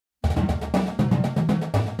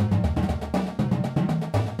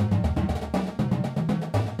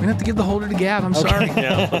going to have to give the holder to Gab. I'm sorry.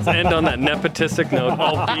 Yeah, let's end on that nepotistic note,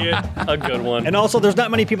 albeit a good one. And also, there's not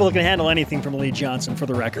many people that can handle anything from Lee Johnson, for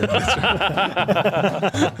the record.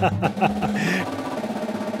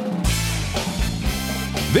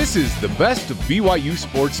 This is the best of BYU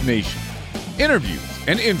Sports Nation. Interviews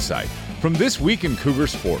and insight from this week in Cougar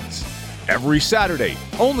sports. Every Saturday,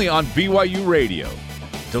 only on BYU Radio.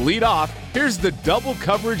 To lead off, here's the double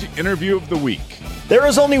coverage interview of the week. There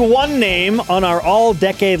is only one name on our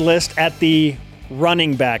all-decade list at the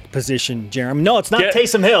running back position, Jarom. No, it's not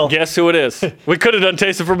Taysom Hill. Guess who it is? We could have done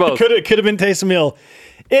Taysom for both. Could have been Taysom Hill.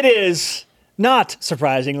 It is, not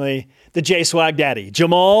surprisingly, the J-Swag Daddy,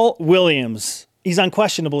 Jamal Williams. He's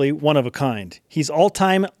unquestionably one of a kind. He's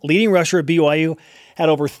all-time leading rusher at BYU, had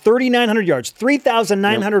over 3,900 yards,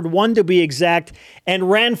 3,901 to be exact, and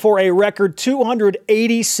ran for a record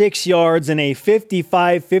 286 yards in a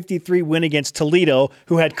 55-53 win against Toledo,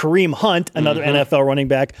 who had Kareem Hunt, another NFL running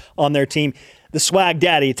back, on their team. The Swag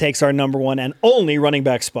Daddy takes our number one and only running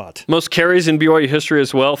back spot. Most carries in BYU history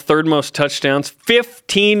as well. Third most touchdowns.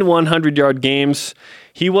 15 100-yard games.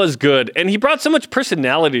 He was good, and he brought so much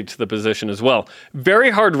personality to the position as well.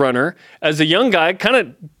 Very hard runner. As a young guy, kind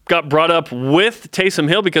of got brought up with Taysom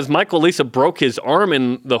Hill because Michael Lisa broke his arm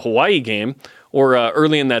in the Hawaii game or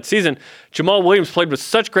early in that season. Jamal Williams played with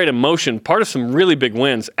such great emotion, part of some really big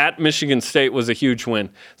wins. At Michigan State was a huge win.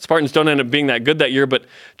 Spartans don't end up being that good that year, but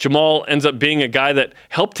Jamal ends up being a guy that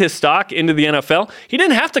helped his stock into the NFL. He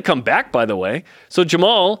didn't have to come back, by the way. So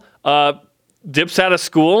Jamal dips out of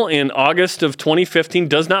school in August of 2015,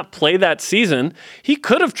 does not play that season. He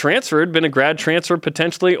could have transferred, been a grad transfer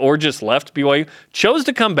potentially, or just left BYU. Chose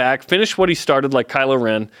to come back, finish what he started like Kylo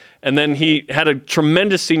Ren, and then he had a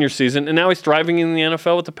tremendous senior season, and now he's thriving in the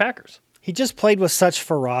NFL with the Packers. He just played with such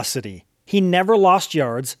ferocity. He never lost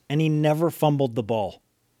yards, and he never fumbled the ball.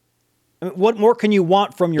 I mean, what more can you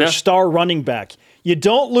want from your star running back? You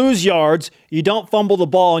don't lose yards, you don't fumble the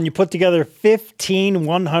ball, and you put together 15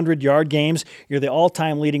 100-yard games. You're the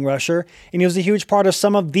all-time leading rusher, and he was a huge part of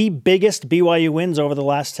some of the biggest BYU wins over the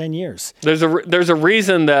last 10 years. There's a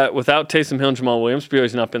reason that without Taysom Hill and Jamal Williams,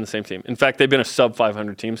 BYU's not been the same team. In fact, they've been a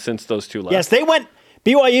sub-500 team since those two left. Yes, they went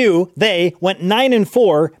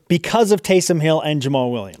 9-4 because of Taysom Hill and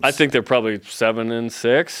Jamal Williams. I think they're probably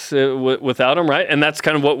 7-6 without him, right? And that's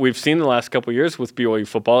kind of what we've seen the last couple of years with BYU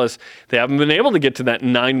football is they haven't been able to get to that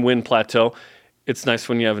 9-win plateau. It's nice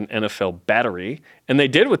when you have an NFL battery. And they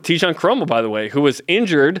did with Tijon Kroma, by the way, who was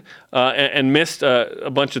injured and missed a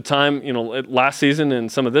bunch of time, last season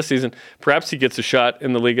and some of this season. Perhaps he gets a shot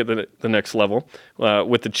in the league at the next level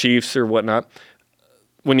with the Chiefs or whatnot.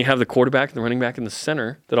 When you have the quarterback, the running back, and the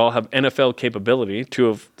center that all have NFL capability, 2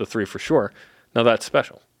 of the 3 for sure, now that's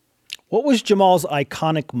special. What was Jamal's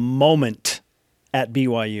iconic moment at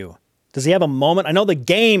BYU? Does he have a moment? I know the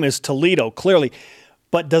game is Toledo, clearly,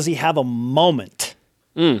 but does he have a moment?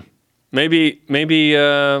 Maybe.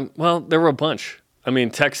 Well, there were a bunch. I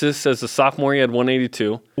mean, Texas, as a sophomore, he had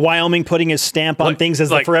 182. Wyoming putting his stamp on things as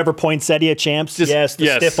the forever poinsettia champs.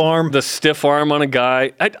 Stiff arm. The stiff arm on a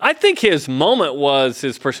guy. I think his moment was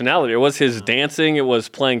his personality. It was his dancing. It was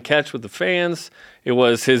playing catch with the fans. It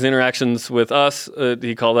was his interactions with us.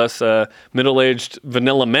 He called us middle-aged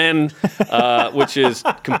vanilla men, which is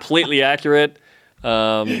completely accurate.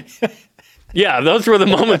 Yeah, those were the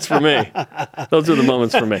moments for me.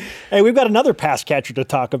 Hey, we've got another pass catcher to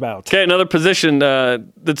talk about. Okay, another position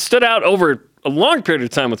that stood out over a long period of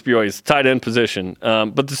time with BYU is tight end position.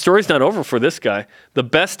 But the story's not over for this guy. The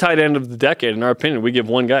best tight end of the decade, in our opinion, we give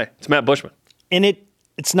one guy. It's Matt Bushman. And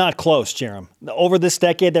it's not close, Jarom. Over this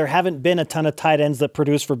decade, there haven't been a ton of tight ends that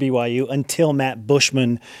produced for BYU until Matt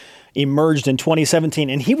Bushman emerged in 2017.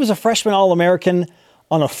 And he was a freshman All-American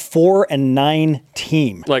on a 4-9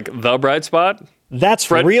 team. Like the bright spot?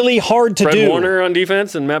 That's really hard to do. Fred Warner on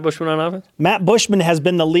defense and Matt Bushman on offense? Matt Bushman has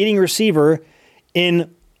been the leading receiver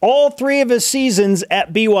in all 3 of his seasons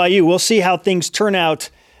at BYU. We'll see how things turn out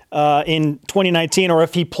in 2019 or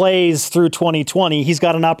if he plays through 2020. He's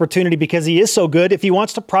got an opportunity because he is so good if he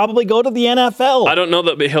wants to probably go to the NFL. I don't know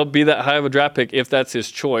that he'll be that high of a draft pick if that's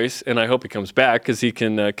his choice, and I hope he comes back because he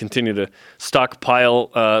can continue to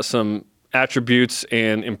stockpile some attributes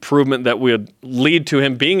and improvement that would lead to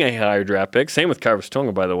him being a higher draft pick. Same with Kyrus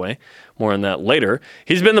Tonga, by the way. More on that later.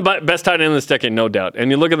 He's been the best tight end in this decade, no doubt. And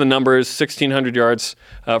you look at the numbers, 1,600 yards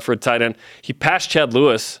for a tight end. He passed Chad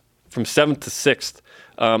Lewis from 7th to 6th.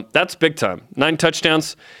 That's big time. 9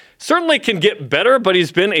 touchdowns, certainly can get better, but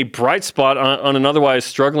he's been a bright spot on an otherwise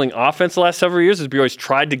struggling offense the last several years as BYU's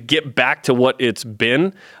tried to get back to what it's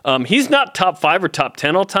been. He's not top 5 or top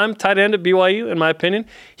 10 all-time tight end at BYU, in my opinion.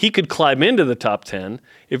 He could climb into the top 10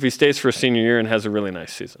 if he stays for a senior year and has a really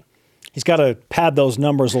nice season. He's got to pad those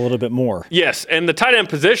numbers a little bit more. Yes, and the tight end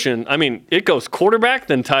position, I mean, it goes quarterback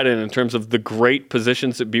then tight end in terms of the great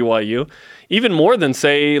positions at BYU, even more than,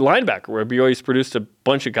 say, linebacker, where BYU's produced a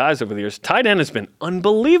bunch of guys over the years. Tight end has been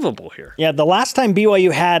unbelievable here. Yeah, the last time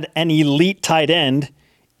BYU had an elite tight end,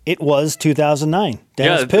 it was 2009.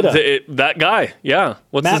 Dennis Pitta. That guy, yeah.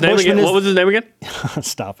 What's Matt his name Bushman again? What was his name again?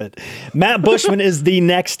 Stop it. Matt Bushman is the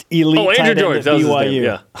next elite tight end George, at that was his BYU. name,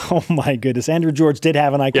 yeah. Oh, my goodness. Andrew George did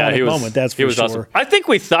have an iconic moment, that's for he was sure. Awesome. I think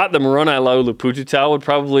we thought the Moroni Laulu-Pujitau would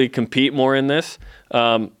probably compete more in this.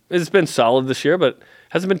 It's been solid this year, but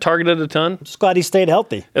hasn't been targeted a ton. Just glad he stayed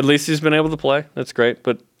healthy. At least he's been able to play. That's great.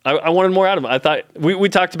 But I wanted more out of him. I thought we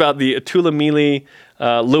talked about the Atula Mealy,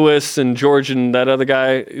 Lewis, and George, and that other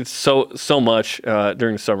guy. It's so much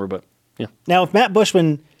during the summer. But yeah. Now, if Matt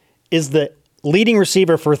Bushman is the leading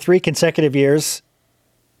receiver for 3 consecutive years,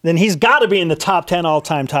 then he's got to be in the top 10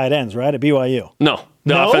 all-time tight ends, right, at BYU? No.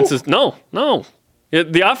 The offenses. No.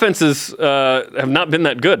 The offenses have not been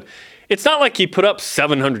that good. It's not like he put up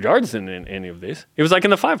 700 yards in any of these. It was like in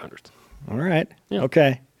the 500s. All right. Yeah.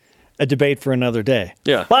 Okay. A debate for another day.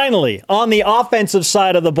 Yeah. Finally, on the offensive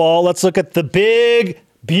side of the ball, let's look at the big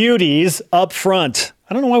beauties up front.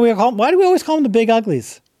 I don't know why do we always call them the big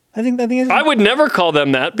uglies? I would never call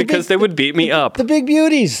them that because they would beat me up. The big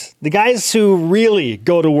beauties, the guys who really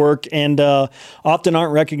go to work and often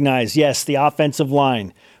aren't recognized. Yes, the offensive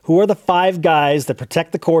line. Who are the 5 guys that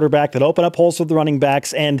protect the quarterback, that open up holes for the running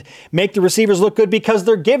backs, and make the receivers look good because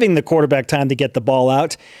they're giving the quarterback time to get the ball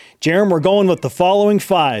out? Jarom, we're going with the following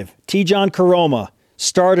 5. Tijon Karoma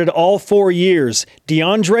started all 4 years.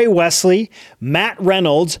 DeAndre Wesley, Matt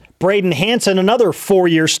Reynolds, Braden Hansen, another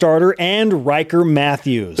 4-year starter, and Riker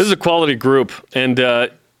Matthews. This is a quality group, and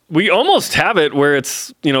we almost have it where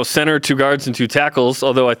it's center, 2 guards, and 2 tackles,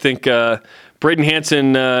 although I think Braden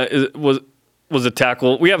Hansen was a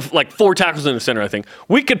tackle. We have like 4 tackles in the center, I think.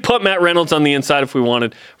 We could put Matt Reynolds on the inside if we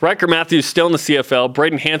wanted. Riker Matthews still in the CFL.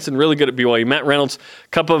 Braden Hansen really good at BYU. Matt Reynolds,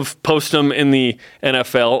 cup of postum in the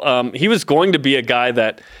NFL. He was going to be a guy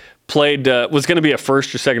that was going to be a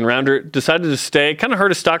first or second rounder, decided to stay, kind of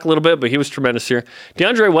hurt his stock a little bit, but he was tremendous here.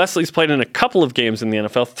 DeAndre Wesley's played in a couple of games in the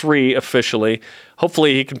NFL, 3 officially.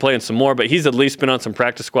 Hopefully he can play in some more, but he's at least been on some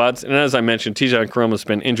practice squads. And as I mentioned, Tijon Karoma's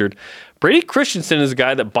been injured. Brady Christensen is a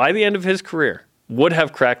guy that by the end of his career would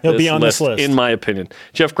have cracked this list, in my opinion.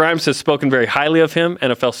 Jeff Grimes has spoken very highly of him.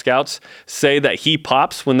 NFL scouts say that he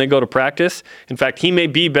pops when they go to practice. In fact, he may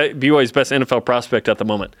be BYU's best NFL prospect at the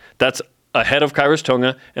moment. That's ahead of Kairos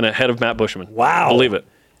Tonga and ahead of Matt Bushman. Wow. Believe it.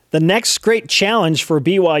 The next great challenge for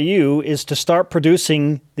BYU is to start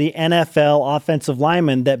producing the NFL offensive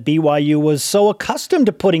linemen that BYU was so accustomed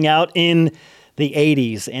to putting out in the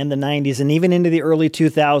 80s and the 90s and even into the early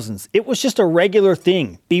 2000s. It was just a regular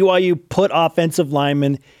thing. BYU put offensive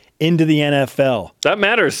linemen into the NFL. That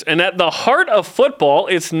matters. And at the heart of football,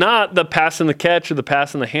 it's not the pass and the catch or the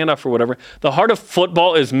pass and the handoff or whatever. The heart of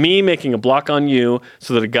football is me making a block on you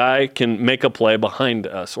so that a guy can make a play behind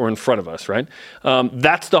us or in front of us, right?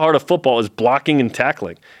 That's the heart of football, is blocking and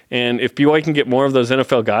tackling. And if BYU can get more of those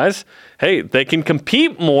NFL guys, hey, they can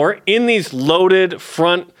compete more in these loaded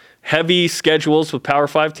front heavy schedules with Power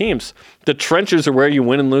 5 teams. The trenches are where you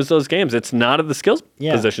win and lose those games. It's not at the skills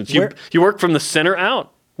positions. You work from the center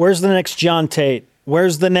out. Where's the next John Tate?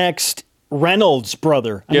 Where's the next Reynolds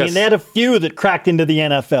brother? I mean, they had a few that cracked into the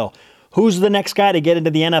NFL. Who's the next guy to get into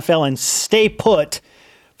the NFL and stay put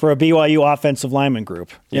for a BYU offensive lineman group?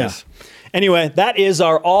 Yes. Yeah. Anyway, that is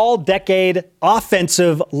our all-decade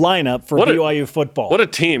offensive lineup for BYU football. What a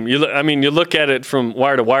team. You look at it from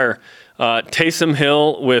wire to wire. Taysom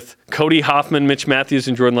Hill with Cody Hoffman, Mitch Matthews,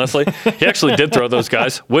 and Jordan Leslie. He actually did throw those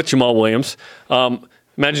guys with Jamal Williams.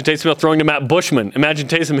 Imagine Taysom Hill throwing to Matt Bushman. Imagine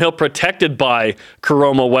Taysom Hill protected by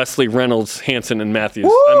Karoma, Wesley, Reynolds, Hansen, and Matthews.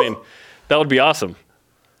 Woo! I mean, that would be awesome.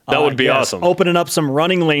 That would be awesome. Opening up some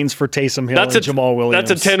running lanes for Taysom Hill and Jamal Williams.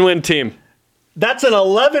 That's a 10-win team. That's an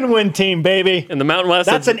 11-win team, baby. In the Mountain West.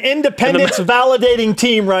 That's an independence validating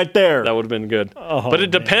team right there. That would have been good. But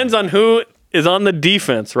it depends on who is on the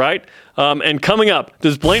defense, right? And coming up,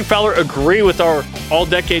 does Blaine Fowler agree with our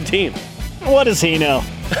all-decade team? What does he know?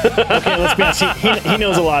 Okay, let's be honest. He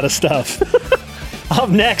knows a lot of stuff. Up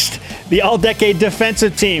next, the all-decade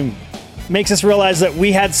defensive team makes us realize that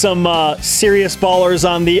we had some serious ballers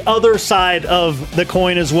on the other side of the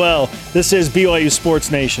coin as well. This is BYU Sports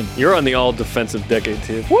Nation. You're on the all-defensive decade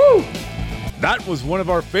team. Woo! That was one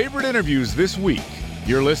of our favorite interviews this week.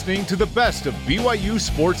 You're listening to the best of BYU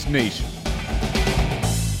Sports Nation.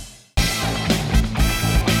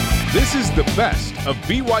 This is the best of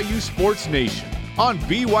BYU Sports Nation on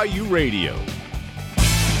BYU Radio.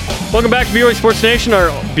 Welcome back to BYU Sports Nation,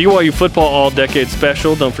 our BYU Football All-Decade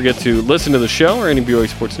Special. Don't forget to listen to the show or any BYU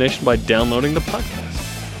Sports Nation by downloading the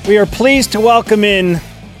podcast. We are pleased to welcome in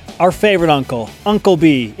our favorite uncle, Uncle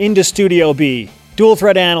B, into Studio B, dual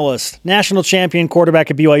threat analyst, national champion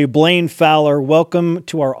quarterback at BYU, Blaine Fowler. Welcome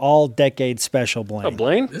to our all-decade special, Blaine. Oh,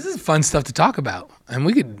 Blaine? This is fun stuff to talk about. And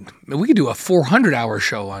we could do a 400-hour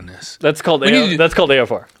show on this. That's called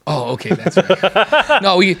AFR. Oh, okay, that's right.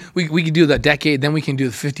 No, we could do the decade, then we can do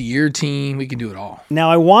the 50-year team. We can do it all. Now,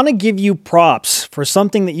 I want to give you props for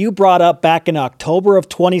something that you brought up back in October of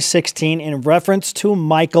 2016 in reference to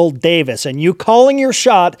Michael Davis, and you calling your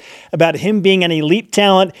shot about him being an elite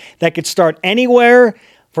talent that could start anywhere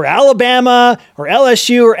for Alabama or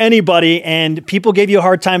LSU or anybody, and people gave you a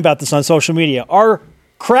hard time about this on social media. Our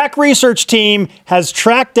crack research team has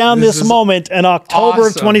tracked down this moment in October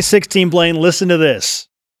of 2016, Blaine. Listen to this.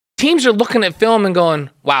 Teams are looking at film and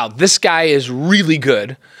going, wow, this guy is really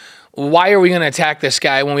good. Why are we going to attack this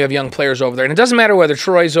guy when we have young players over there? And it doesn't matter whether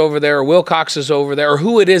Troy's over there or Wilcox is over there or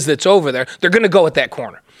who it is that's over there. They're going to go at that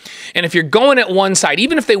corner. And if you're going at one side,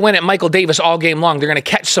 even if they went at Michael Davis all game long, they're going to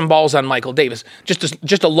catch some balls on Michael Davis,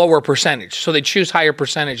 just a lower percentage. So they choose higher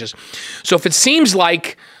percentages. So if it seems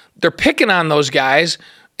like they're picking on those guys,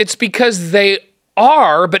 it's because they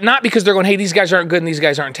are, but not because they're going, hey, these guys aren't good and these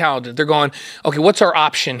guys aren't talented. They're going, okay, what's our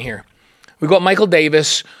option here? We got Michael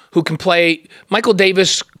Davis, who can play. Michael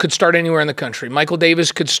Davis could start anywhere in the country. Michael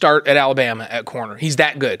Davis could start at Alabama at corner. He's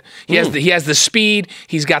that good. He has the speed.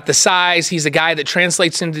 He's got the size. He's a guy that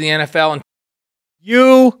translates into the NFL. And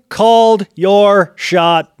You called your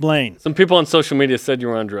shot, Blaine. Some people on social media said you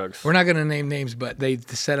were on drugs. we're not going to name names, but they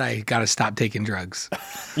said I got to stop taking drugs.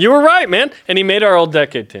 You were right, man. And he made our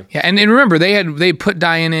all-decade team. Yeah, and remember, they put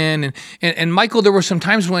Diane in, and Michael, there were some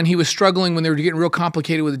times when he was struggling when they were getting real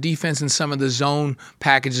complicated with the defense and some of the zone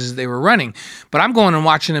packages that they were running. But I'm going and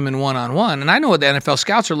watching him in one-on-one, and I know what the NFL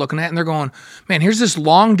scouts are looking at, and they're going, man, here's this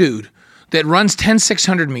long dude that runs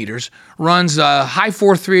 600 meters, runs a high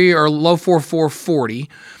 4.3 or low 4.4 40,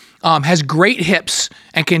 has great hips,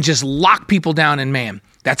 and can just lock people down in man.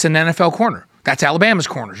 That's an NFL corner. That's Alabama's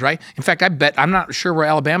corners, right? In fact, I'm not sure where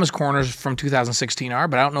Alabama's corners from 2016 are,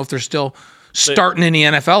 but I don't know if they're still starting in the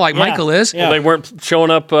NFL like Michael is. Well, they weren't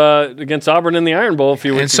showing up against Auburn in the Iron Bowl a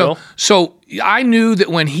few weeks ago. So I knew that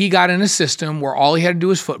when he got in a system where all he had to do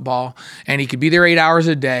was football, and he could be there 8 hours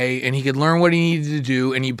a day, and he could learn what he needed to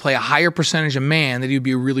do, and he'd play a higher percentage of man, that he would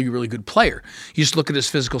be a really, really good player. You just look at his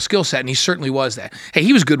physical skill set, and he certainly was that. Hey,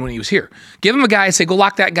 he was good when he was here. Give him a guy, say, go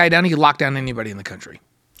lock that guy down. He could lock down anybody in the country.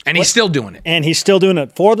 And he's still doing it. And he's still doing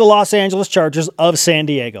it for the Los Angeles Chargers of San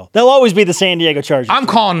Diego. They'll always be the San Diego Chargers. I'm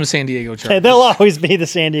calling them the San Diego Chargers. Okay, they'll always be the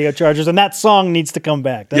San Diego Chargers, and that song needs to come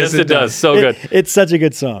back. Yes, it does. So good. It's such a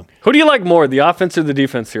good song. Who do you like more, the offense or the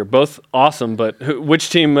defense here? Both awesome, but which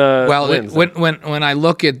team wins? When I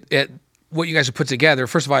look at what you guys have put together,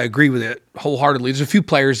 first of all, I agree with it wholeheartedly. There's a few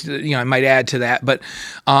players I might add to that, but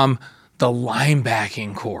the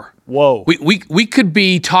linebacking core. Whoa. We could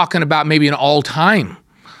be talking about maybe an all-time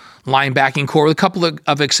linebacking core with a couple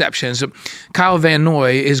of exceptions. Kyle Van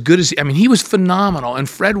Noy, as good as he was phenomenal, and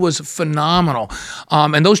Fred was phenomenal.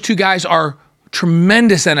 And those two guys are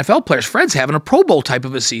tremendous NFL players. Fred's having a Pro Bowl type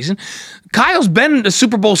of a season. Kyle's been a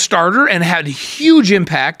Super Bowl starter and had huge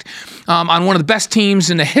impact on one of the best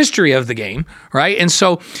teams in the history of the game, right? And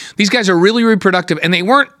so these guys are really, really productive, and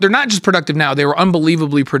they're not just productive now, they were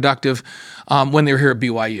unbelievably productive when they were here at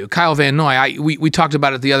BYU. Kyle Van Noy, we talked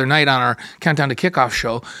about it the other night on our Countdown to Kickoff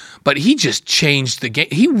show, but he just changed the game.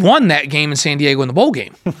 He won that game in San Diego in the bowl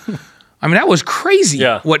game. That was crazy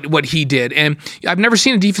what he did. And I've never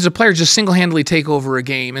seen a defensive player just single-handedly take over a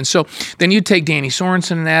game. And so then you take Danny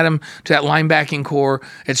Sorensen and add him to that linebacking core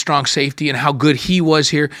at strong safety and how good he was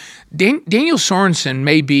here. Daniel Sorensen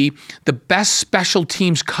may be the best special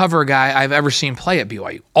teams cover guy I've ever seen play at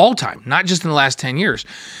BYU, all time, not just in the last 10 years.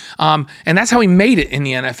 And that's how he made it in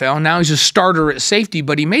the NFL. Now he's a starter at safety,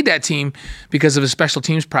 but he made that team because of his special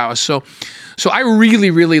teams prowess. So I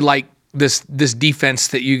really, really like this defense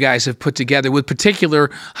that you guys have put together with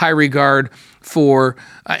particular high regard for,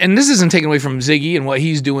 and this isn't taken away from Ziggy and what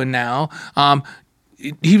he's doing now.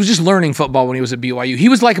 He was just learning football when he was at BYU. He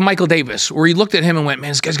was like Michael Davis, where he looked at him and went,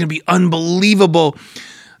 man, this guy's going to be unbelievable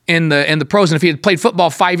in the pros. And if he had played football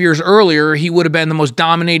 5 years earlier, he would have been the most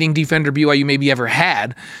dominating defender BYU maybe ever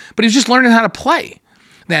had. But he was just learning how to play.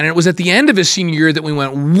 then. And it was at the end of his senior year that we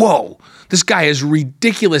went, whoa, this guy is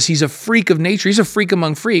ridiculous. He's a freak of nature. He's a freak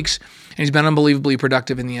among freaks, and he's been unbelievably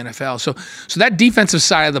productive in the NFL. So that defensive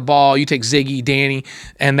side of the ball, you take Ziggy, Danny,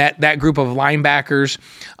 and that group of linebackers,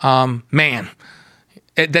 man,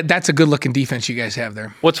 that's a good-looking defense you guys have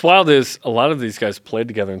there. What's wild is a lot of these guys played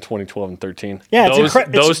together in 2012 and 13. Yeah,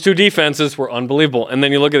 those two defenses were unbelievable. And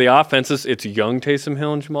then you look at the offenses, it's young Taysom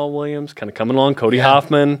Hill and Jamal Williams kind of coming along, Cody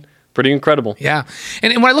Hoffman, pretty incredible. Yeah.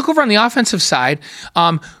 And when I look over on the offensive side,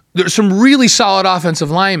 there's some really solid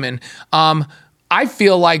offensive linemen. I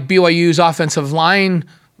feel like BYU's offensive line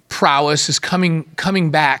prowess is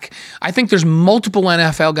coming back. I think there's multiple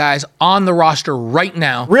NFL guys on the roster right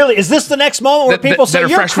now. Really? Is this the next moment where people say,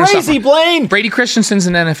 you're crazy, Blaine? Brady Christensen's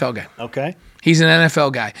an NFL guy. Okay. He's an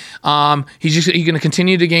NFL guy. He's going to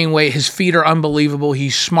continue to gain weight. His feet are unbelievable.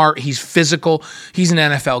 He's smart. He's physical. He's an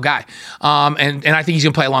NFL guy. And I think he's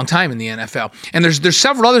going to play a long time in the NFL. And there's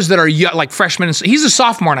several others that are like freshmen. He's a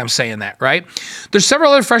sophomore, and I'm saying that, right? There's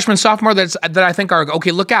several other freshmen, sophomore that I think are,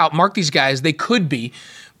 okay, look out, mark these guys. They could be,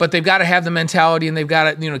 but they've got to have the mentality, and they've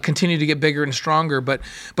got to continue to get bigger and stronger. But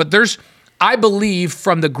there's, I believe,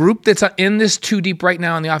 from the group that's in this two deep right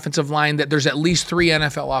now on the offensive line, that there's at least 3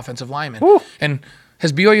 NFL offensive linemen. Woo. And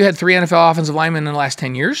has BYU had 3 NFL offensive linemen in the last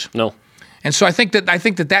 10 years? No. And so I think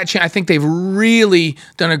they've really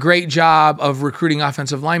done a great job of recruiting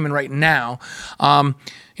offensive linemen right now.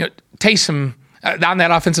 Taysom on that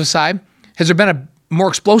offensive side, has there been a more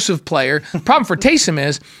explosive player? The problem for Taysom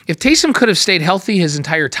is if Taysom could have stayed healthy his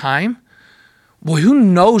entire time, boy, who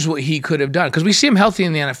knows what he could have done? Because we see him healthy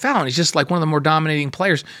in the NFL, and he's just like one of the more dominating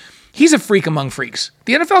players. He's a freak among freaks.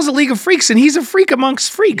 The NFL is a league of freaks, and he's a freak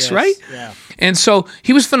amongst freaks, yes, right? Yeah. And so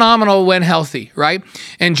he was phenomenal when healthy, right?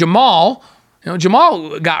 And Jamal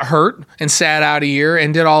got hurt and sat out a year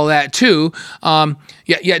and did all that too.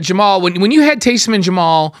 Jamal, when you had Taysom and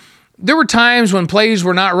Jamal, there were times when plays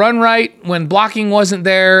were not run right, when blocking wasn't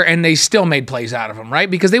there, and they still made plays out of them, right?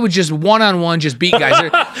 Because they would just one-on-one just beat guys.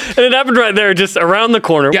 And it happened right there, just around the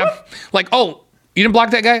corner. Yeah. Like, oh, you didn't block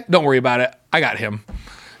that guy? Don't worry about it. I got him.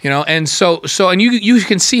 And so you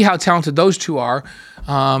can see how talented those two are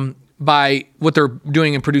by what they're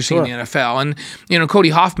doing and producing in the NFL. And, Cody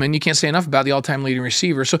Hoffman, you can't say enough about the all-time leading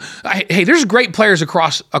receiver. So, hey, there's great players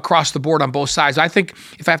across the board on both sides. I think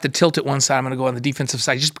if I have to tilt it one side, I'm going to go on the defensive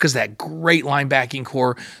side just because of that great linebacking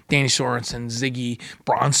core, Danny Sorensen, Ziggy,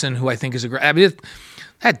 Bronson, who I think is a great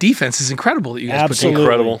 – that defense is incredible that you guys put together.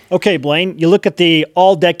 Incredible. Okay, Blaine, you look at the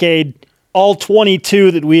all-decade, all 22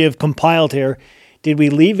 that we have compiled here. Did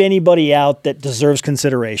we leave anybody out that deserves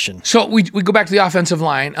consideration? So we go back to the offensive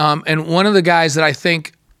line, and one of the guys that I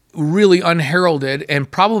think really unheralded, and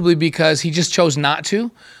probably because he just chose not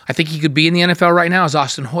to, I think he could be in the NFL right now, is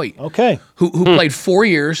Austin Hoyt. Okay. Who played 4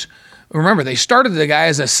 years. Remember, they started the guy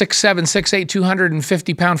as a 6'7", 6'8",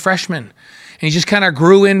 250-pound freshman. And he just kind of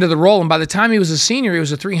grew into the role. And by the time he was a senior, he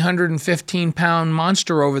was a 315-pound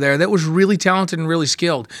monster over there that was really talented and really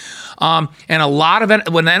skilled. And a lot of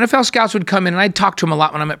it, when the NFL scouts would come in, and I'd talk to him a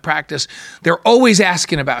lot when I'm at practice, they're always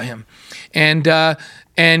asking about him.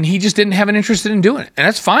 And he just didn't have an interest in doing it. And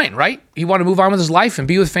that's fine, right? He wanted to move on with his life and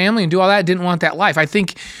be with family and do all that. Didn't want that life. I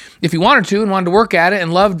think if he wanted to and wanted to work at it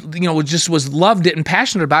and loved it and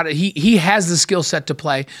passionate about it, he has the skill set to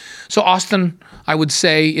play. So Austin, I would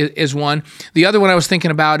say, is one. The other one I was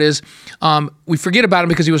thinking about is, we forget about him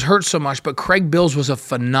because he was hurt so much, but Craig Bills was a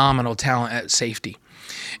phenomenal talent at safety.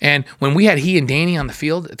 And when we had he and Danny on the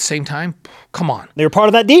field at the same time, come on. They were part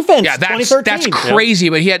of that defense, yeah, 2013. That's crazy,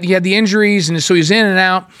 but he had the injuries, and so he was in and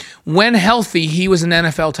out. When healthy, he was an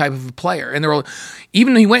NFL type of a player. And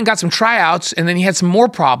even though he went and got some tryouts, and then he had some more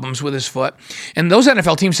problems with his foot. And those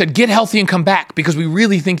NFL teams said, get healthy and come back because we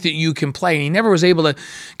really think that you can play. And he never was able to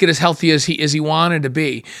get as healthy as he wanted to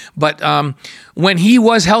be. But when he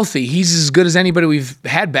was healthy, he's as good as anybody we've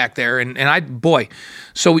had back there.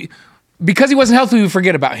 Because he wasn't healthy, we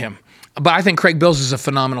forget about him. But I think Craig Bills is a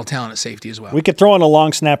phenomenal talent at safety as well. We could throw in a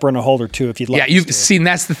long snapper and a holder, too, if you'd like. Yeah, you've seen,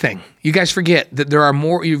 that's the thing. You guys forget that there are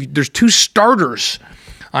there's 2 starters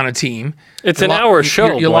on a team. It's an hour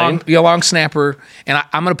show, Your long snapper, and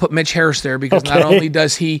I'm going to put Mitch Harris there because not only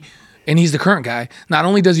does he, and he's the current guy, not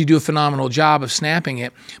only does he do a phenomenal job of snapping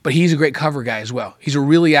it, but he's a great cover guy as well. He's a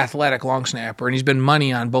really athletic long snapper, and he's been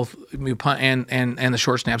money on both punt and the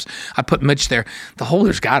short snaps. I put Mitch there. The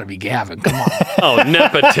holder's got to be Gavin. Come on. Oh,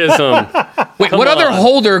 nepotism. Wait, what other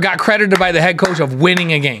holder got credited by the head coach of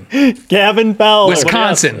winning a game? Gavin Bell.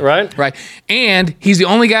 Wisconsin. Right. And he's the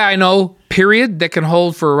only guy I know, period, that can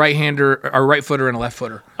hold for a right-hander, a right footer, and a left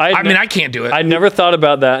footer. I can't do it. I never thought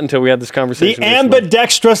about that until we had this conversation. The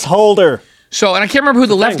ambidextrous holder. So, and I can't remember who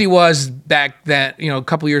the lefty was back then, a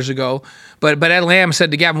couple years ago, but Ed Lamb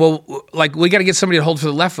said to Gavin, well, like, we got to get somebody to hold for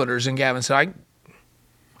the left footers. And Gavin said,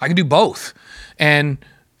 I can do both. And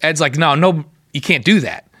Ed's like, no, you can't do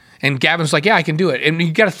that. And Gavin's like, yeah, I can do it. And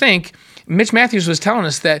you got to think, Mitch Matthews was telling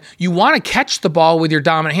us that you want to catch the ball with your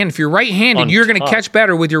dominant hand. If you're right-handed, you're going to catch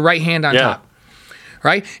better with your right hand on top.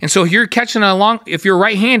 Right? And so if you're catching if you're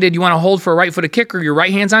right-handed, you want to hold for a right-footed kicker, your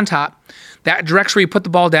right hand's on top. That directs where you put the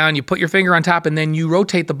ball down, you put your finger on top, and then you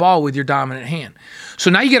rotate the ball with your dominant hand. So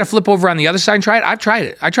now you got to flip over on the other side and try it. I've tried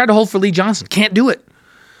it. I tried to hold for Lee Johnson. Can't do it.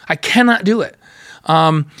 I cannot do it.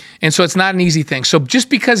 And so it's not an easy thing. So just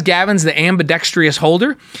because Gavin's the ambidextrous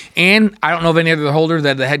holder, and I don't know of any other holder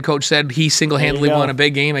that the head coach said he single-handedly won a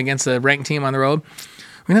big game against a ranked team on the road,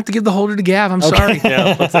 we're going to have to give the holder to Gav. I'm sorry.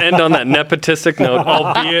 Yeah, let's end on that nepotistic note,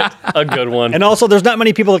 albeit a good one. And also, there's not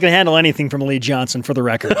many people that can handle anything from Lee Johnson, for the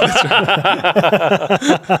record.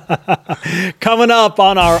 Coming up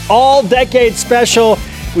on our all-decade special,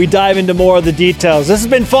 we dive into more of the details. This has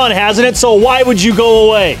been fun, hasn't it? So why would you go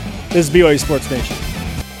away? This is BYU Sports Nation.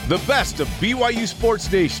 The best of BYU Sports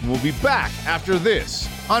Nation will be back after this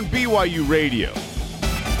on BYU Radio.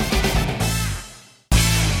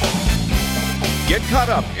 Get caught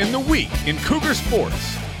up in the week in Cougar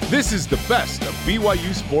Sports. This is the best of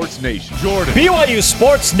BYU Sports Nation. Jordan. BYU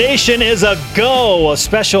Sports Nation is a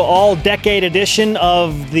special all-decade edition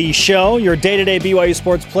of the show, your day-to-day BYU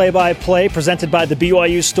Sports play-by-play, presented by the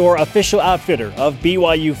BYU Store, official outfitter of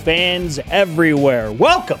BYU fans everywhere.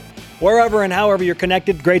 Welcome, wherever and however you're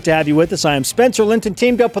connected. Great to have you with us. I am Spencer Linton,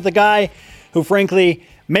 teamed up with the guy who, frankly,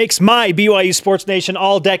 makes my BYU Sports Nation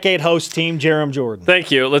all-decade host team, Jarom Jordan.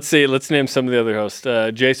 Thank you. Let's see. Let's name some of the other hosts.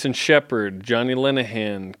 Jason Shepard, Johnny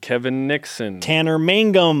Linehan, Kevin Nixon. Tanner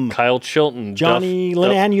Mangum. Kyle Chilton. Johnny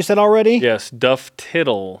Linehan, you said already? Yes. Duff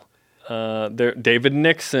Tittle. David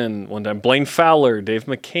Nixon one time. Blaine Fowler. Dave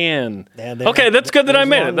McCann. Okay, that's good that I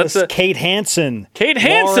made it. That's Kate Hansen.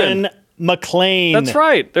 Lauren McLean. That's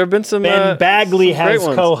right. There have been some. Ben Bagley has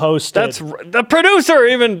co-hosted. That's the producer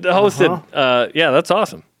even hosted. Yeah, that's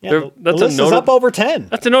awesome. Yeah, the list is up over 10.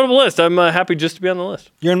 That's a notable list. I'm happy just to be on the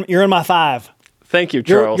list. You're in my 5. Thank you,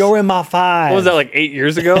 Charles. You're in my 5. What was that, like 8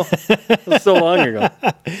 years ago? That was so long ago.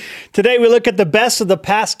 Today we look at the best of the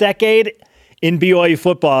past decade in BYU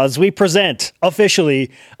football as we present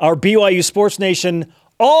officially our BYU Sports Nation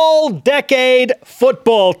all-decade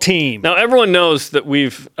football team. Now, everyone knows that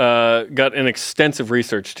we've got an extensive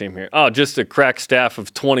research team here. Just a crack staff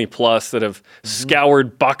of 20-plus that have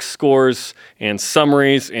scoured box scores and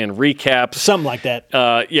summaries and recaps. Something like that.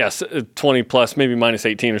 Yes, 20-plus, maybe minus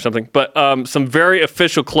 18 or something. But some very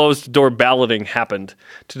official closed-door balloting happened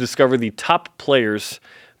to discover the top players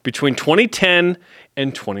between 2010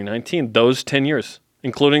 and 2019, those 10 years,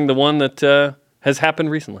 including the one that has happened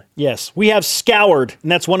recently. Yes, we have scoured,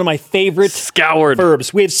 and that's one of my favorite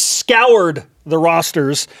verbs. We have scoured the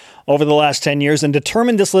rosters over the last 10 years and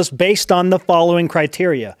determined this list based on the following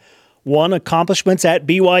criteria. 1, accomplishments at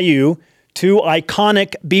BYU. 2,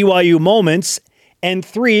 iconic BYU moments. And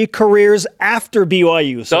 3, careers after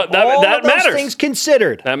BYU. So that all of those matters. Things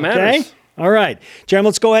considered. That matters. Okay? All right. Jeremy,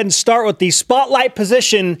 let's go ahead and start with the spotlight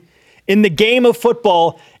position in the game of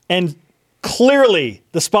football, and clearly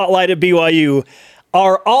the spotlight at BYU.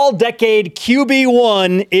 Our all-decade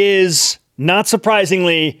QB1 is, not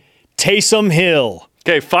surprisingly, Taysom Hill.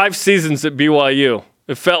 Okay, 5 seasons at BYU.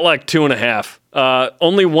 It felt like 2.5.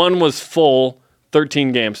 Only one was full,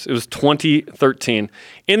 13 games. It was 2013.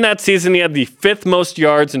 In that season, he had the 5th most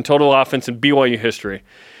yards in total offense in BYU history.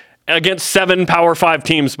 Against 7 Power 5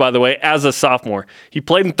 teams, by the way, as a sophomore. He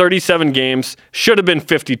played in 37 games, should have been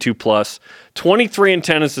 52+.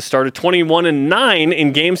 23-10 as a starter, 21-9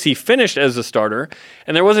 in games he finished as a starter.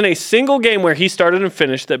 And there wasn't a single game where he started and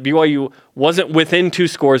finished that BYU wasn't within 2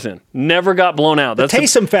 scores in. Never got blown out. That's the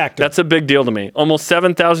Taysom factor. That's a big deal to me. Almost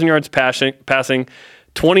 7,000 yards passing,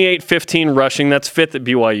 28-15 rushing. That's 5th at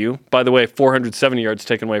BYU. By the way, 470 yards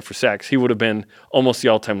taken away for sacks. He would have been almost the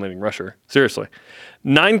all-time leading rusher. Seriously.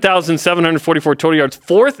 9,744 total yards,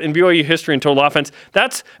 4th in BYU history in total offense.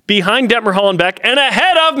 That's behind Detmer Hollenbeck and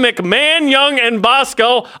ahead of McMahon, Young, and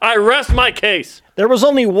Bosco. I rest my case. There was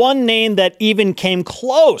only one name that even came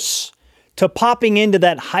close to popping into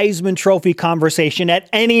that Heisman Trophy conversation at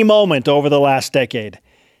any moment over the last decade,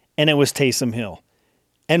 and it was Taysom Hill.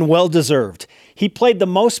 And well-deserved. He played the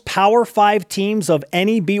most Power 5 teams of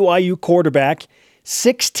any BYU quarterback,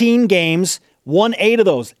 16 games, won 8 of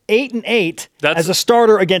those, 8-8 as a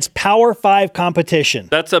starter against Power 5 competition.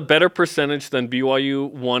 That's a better percentage than BYU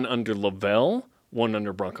won under Lavelle, won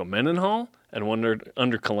under Bronco Mendenhall, and one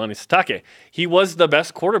under Kalani Sitake. He was the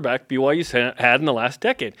best quarterback BYU's had in the last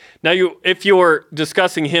decade. Now, if you're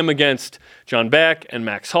discussing him against John Beck and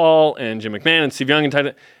Max Hall and Jim McMahon and Steve Young and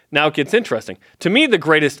Ty, now it gets interesting. To me, the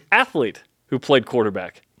greatest athlete who played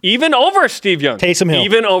quarterback, even over Steve Young. Taysom Hill.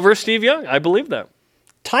 Even over Steve Young. I believe that.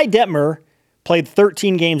 Ty Detmer played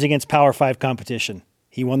 13 games against Power 5 competition.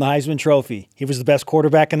 He won the Heisman Trophy. He was the best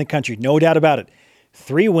quarterback in the country. No doubt about it.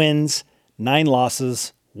 3 wins, 9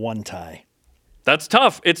 losses, 1 tie. That's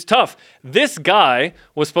tough. It's tough. This guy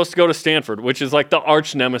was supposed to go to Stanford, which is like the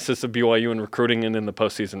arch nemesis of BYU in recruiting and in the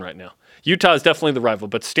postseason right now. Utah is definitely the rival,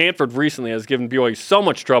 but Stanford recently has given BYU so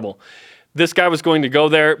much trouble. This guy was going to go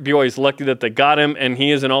there. BYU is lucky that they got him, and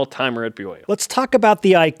he is an all-timer at BYU. Let's talk about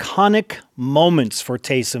the iconic moments for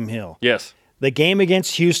Taysom Hill. Yes. The game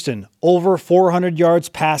against Houston, over 400 yards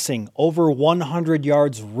passing, over 100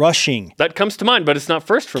 yards rushing. That comes to mind, but it's not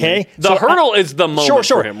first for me. Okay. The hurdle is the moment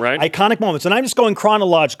for him, right? Iconic moments. And I'm just going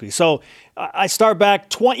chronologically. So I start back,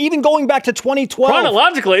 even going back to 2012.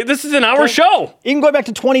 Chronologically, this is an hour show. Even going back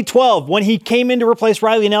to 2012, when he came in to replace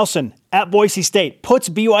Riley Nelson at Boise State, puts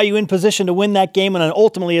BYU in position to win that game and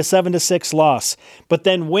ultimately a 7-6 loss. But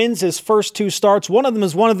then wins his first 2 starts. One of them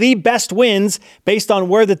is one of the best wins based on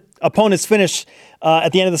where the opponents finished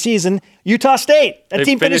at the end of the season. Utah State. That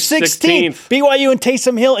team finished 16th. BYU and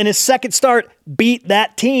Taysom Hill in his second start beat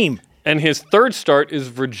that team. And his third start is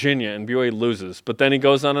Virginia, and BYU loses. But then he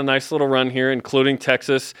goes on a nice little run here, including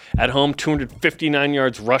Texas. At home, 259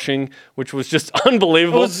 yards rushing, which was just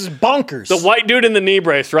unbelievable. It was bonkers. The white dude in the knee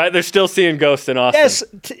brace, right? They're still seeing ghosts in Austin. Yes,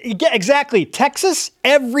 exactly. Texas,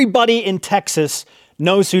 everybody in Texas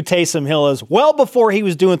knows who Taysom Hill is well before he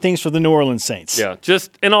was doing things for the New Orleans Saints. Yeah,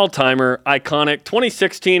 just an all-timer, iconic.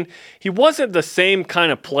 2016, he wasn't the same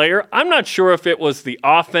kind of player. I'm not sure if it was the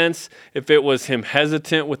offense, if it was him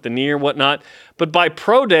hesitant with the knee or whatnot, but by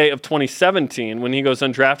pro day of 2017, when he goes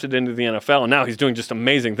undrafted into the NFL, and now he's doing just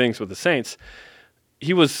amazing things with the Saints,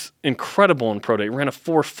 he was incredible in pro day. He ran a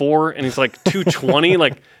 4.4, and he's like 220.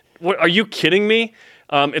 Like, what, are you kidding me?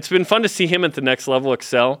 It's been fun to see him at the next level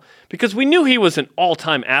excel because we knew he was an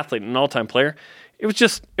all-time athlete, an all-time player. It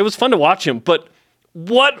was fun to watch him. But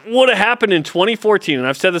what would have happened in 2014, and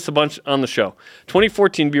I've said this a bunch on the show,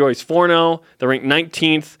 2014 BYU's 4-0, they're ranked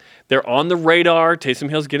 19th, they're on the radar, Taysom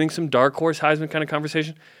Hill's getting some dark horse Heisman kind of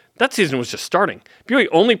conversation. That season was just starting. BYU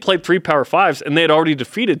only played 3 Power 5s, and they had already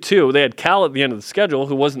defeated 2. They had Cal at the end of the schedule,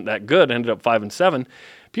 who wasn't that good, ended up 5-7.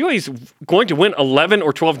 BYU's going to win 11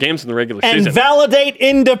 or 12 games in the regular season. And validate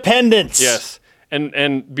independence. Yes. And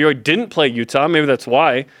BYU didn't play Utah. Maybe that's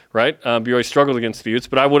why, right? BYU struggled against the Utes,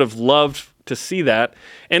 but I would have loved to see that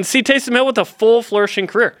and see Taysom Hill with a full flourishing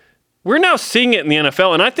career. We're now seeing it in the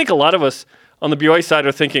NFL, and I think a lot of us on the BYU side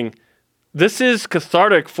are thinking, this is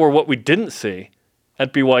cathartic for what we didn't see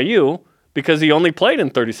at BYU because he only played in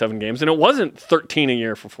 37 games, and it wasn't 13 a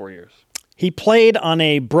year for 4 years. He played on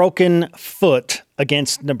a broken foot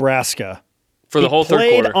against Nebraska. For the whole third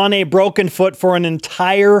quarter. He played on a broken foot for an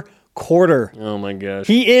entire quarter. Oh, my gosh.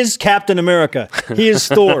 He is Captain America. He is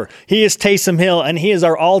Thor. He is Taysom Hill, and he is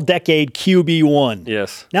our all-decade QB1.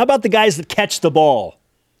 Yes. Now about the guys that catch the ball.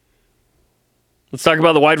 Let's talk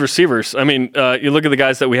about the wide receivers. I mean, you look at the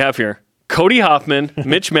guys that we have here. Cody Hoffman,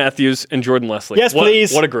 Mitch Matthews, and Jordan Leslie. Yes,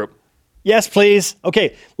 please. What a group. Yes, please.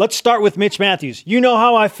 Okay, let's start with Mitch Matthews. You know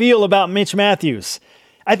how I feel about Mitch Matthews.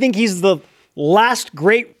 I think he's the last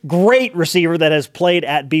great receiver that has played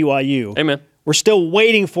at BYU. Amen. We're still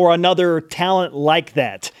waiting for another talent like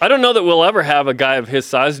that. I don't know that we'll ever have a guy of his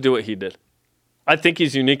size do what he did. I think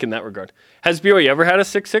he's unique in that regard. Has BYU ever had a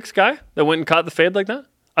 6'6" guy that went and caught the fade like that?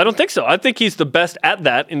 I don't think so. I think he's the best at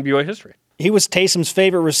that in BYU history. He was Taysom's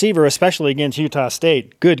favorite receiver, especially against Utah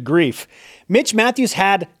State. Good grief. Mitch Matthews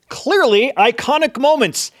had clearly iconic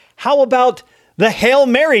moments. How about the Hail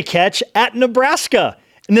Mary catch at Nebraska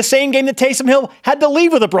in the same game that Taysom Hill had to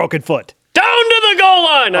leave with a broken foot? Down to the goal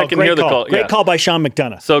line! I can hear the call. Great call by Sean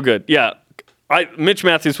McDonough. So good. Yeah. Mitch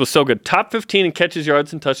Matthews was so good. Top 15 in catches,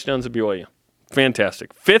 yards, and touchdowns at BYU.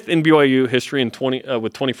 Fantastic. 5th in BYU history in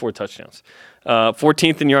with 24 touchdowns.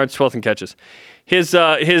 14th in yards, 12th in catches.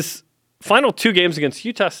 His final 2 games against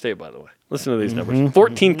Utah State, by the way. Listen to these numbers.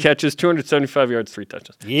 14 catches, 275 yards, 3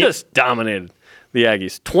 touchdowns. Yep. Just dominated the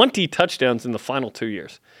Aggies. 20 touchdowns in the final 2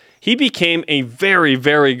 years. He became a very,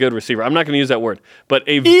 very good receiver. I'm not going to use that word, but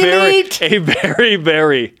a very,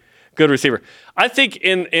 very good receiver. I think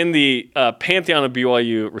in the pantheon of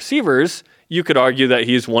BYU receivers, you could argue that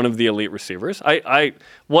he's one of the elite receivers.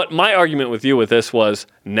 What my argument with you with this was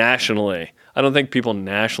nationally. I don't think people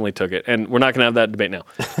nationally took it, and we're not going to have that debate now.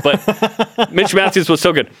 But Mitch Matthews was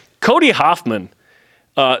so good. Cody Hoffman,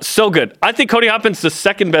 So good. I think Cody Hoppin's the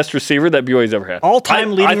second best receiver that BYU's ever had.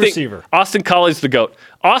 All-time leading I think receiver. Austin Colley's the GOAT.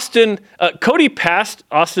 Cody passed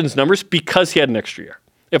Austin's numbers because he had an extra year.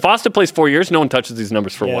 If Austin plays 4 years, no one touches these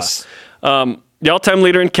numbers for a while. The all-time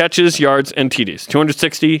leader in catches, yards, and TDs.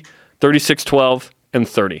 260, 36, 12, and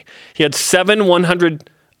 30. He had 7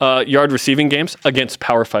 100-yard receiving games against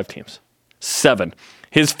Power 5 teams. 7.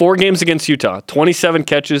 His 4 games against Utah, 27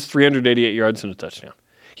 catches, 388 yards, and a touchdown.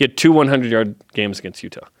 He had 2 100-yard games against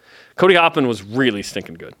Utah. Cody Hoppin was really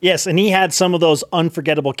stinking good. Yes, and he had some of those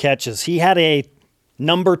unforgettable catches. He had a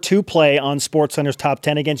number 2 play on SportsCenter's Top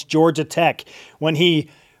 10 against Georgia Tech when he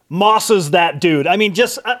mosses that dude. I mean,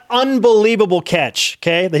 just an unbelievable catch,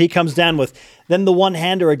 okay, that he comes down with. Then the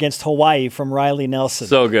one-hander against Hawaii from Riley Nelson.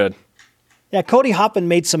 So good. Yeah, Cody Hoppin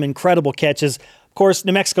made some incredible catches. Of course,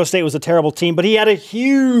 New Mexico State was a terrible team, but he had a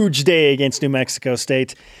huge day against New Mexico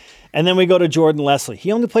State. And then we go to Jordan Leslie.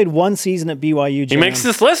 He only played 1 season at BYU. He makes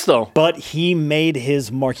this list, though. But he made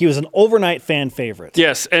his mark. He was an overnight fan favorite.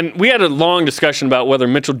 Yes, and we had a long discussion about whether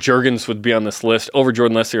Mitchell Juergens would be on this list over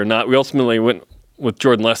Jordan Leslie or not. We ultimately went with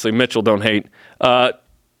Jordan Leslie. Mitchell, don't hate.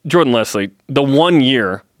 Jordan Leslie, the 1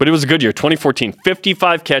 year, but it was a good year, 2014,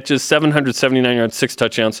 55 catches, 779 yards, 6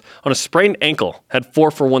 touchdowns on a sprained ankle, had 4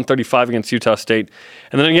 for 135 against Utah State.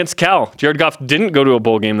 And then against Cal, Jared Goff didn't go to a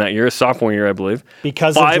bowl game that year, his sophomore year, I believe.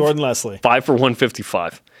 Because of Jordan Leslie. 5 for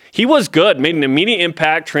 155. He was good, made an immediate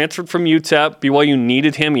impact, transferred from UTEP. BYU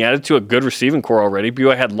needed him. He added to a good receiving core already.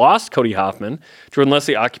 BYU had lost Cody Hoffman. Jordan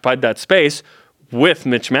Leslie occupied that space with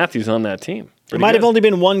Mitch Matthews on that team. It might have only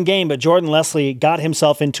been 1 game, but Jordan Leslie got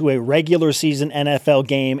himself into a regular season NFL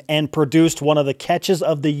game and produced one of the catches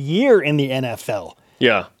of the year in the NFL.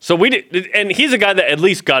 Yeah. So we did, and he's a guy that at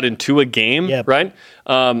least got into a game, right?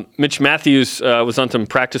 Mitch Matthews was on some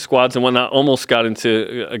practice squads and whatnot, almost got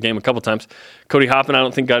into a game a couple times. Cody Hoppin, I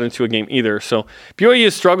don't think, got into a game either. So BYU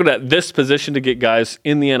has struggled at this position to get guys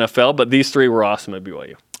in the NFL, but these 3 were awesome at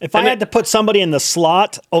BYU. If I had to put somebody in the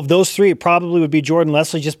slot of those 3, it probably would be Jordan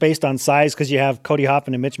Leslie just based on size because you have Cody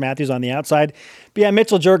Hoppin and Mitch Matthews on the outside. But yeah,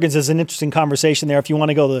 Mitchell Juergens is an interesting conversation there if you want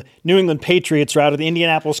to go the New England Patriots route or the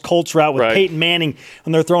Indianapolis Colts route with Peyton Manning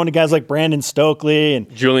when they're throwing to guys like Brandon Stokely and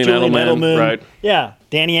Julian Edelman. Right. Yeah,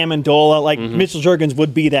 Danny Amendola. Like Mitchell Juergens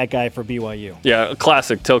would be that guy for BYU. Yeah, a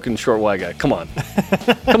classic token short Y guy. Come on.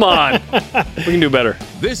 Come on. We can do better.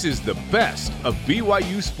 This is the best of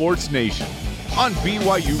BYU Sports Nation on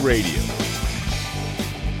BYU Radio.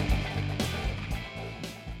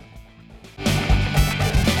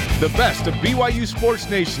 The best of BYU Sports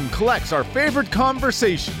Nation collects our favorite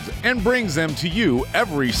conversations and brings them to you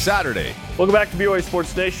every Saturday. Welcome back to BYU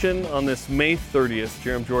Sports Nation on this May 30th.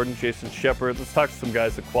 Jerome Jordan, Jason Shepard. Let's talk to some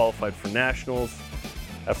guys that qualified for nationals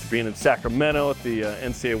after being in Sacramento at the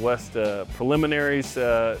NCAA West preliminaries.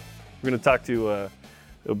 We're going to talk to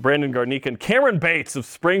Brandon Garnica and Cameron Bates of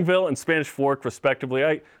Springville and Spanish Fork, respectively.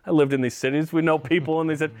 I lived in these cities. We know people, and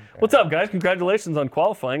they said, "What's up, guys? Congratulations on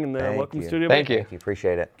qualifying, and welcome to the studio." Thank you.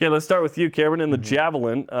 Appreciate it. Okay, let's start with you, Cameron, in the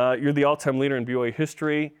javelin. You're the all-time leader in BYU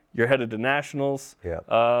history. You're headed to nationals.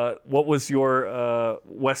 Yeah. What was your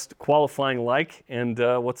West qualifying like, and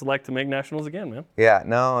what's it like to make nationals again, man? Yeah,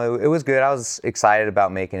 no, it was good. I was excited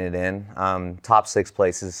about making it in. Top 6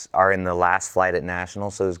 places are in the last flight at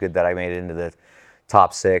nationals, so it was good that I made it into the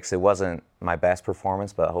top 6. It wasn't my best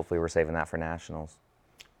performance, but hopefully we're saving that for nationals.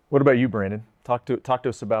 What about you, Brandon? Talk to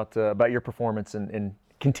us about your performance and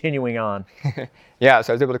continuing on. Yeah,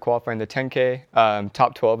 so I was able to qualify in the 10K.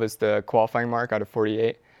 Top 12 is the qualifying mark out of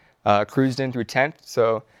 48. Cruised in through 10th,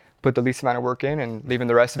 so put the least amount of work in and leaving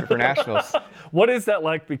the rest of it for nationals. What is that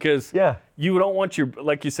like? Because you don't want your,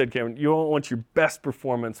 like you said, Cameron, you don't want your best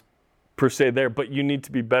performance per se there, but you need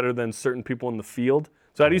to be better than certain people in the field.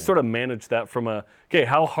 So how do you sort of manage that from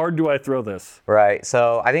how hard do I throw this? Right.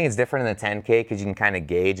 So I think it's different in the 10K because you can kind of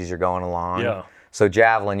gauge as you're going along. Yeah. So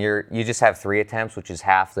javelin, you just have 3 attempts, which is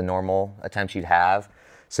half the normal attempts you'd have.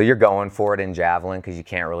 So you're going for it in javelin because you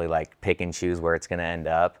can't really pick and choose where it's going to end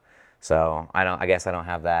up. So I guess I don't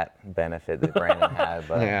have that benefit that Brandon had.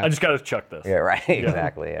 But I just got to chuck this. Yeah, right.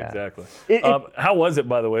 Exactly. Yeah. Exactly. How was it,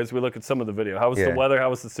 by the way, as we look at some of the video? How was the weather? How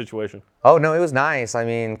was the situation? Oh, no, it was nice. I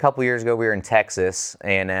mean, a couple years ago we were in Texas,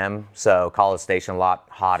 A&M, so College Station, a lot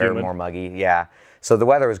hotter, Humid. more muggy. Yeah. So the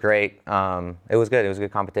weather was great. It was good. It was a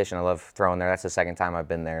good competition. I love throwing there. That's the second time I've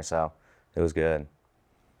been there, so it was good.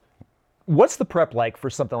 What's the prep like for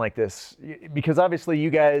something like this? Because obviously you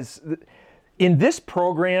guys, in this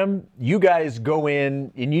program, you guys go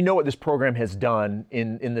in and you know what this program has done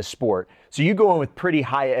in this sport. So you go in with pretty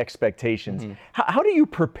high expectations. Mm-hmm. How do you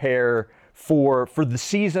prepare for the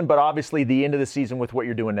season, but obviously the end of the season with what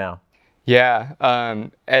you're doing now? Yeah,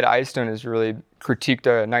 Ed Eyestone has really critiqued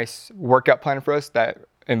a nice workout plan for us that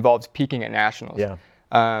involves peaking at nationals. Yeah.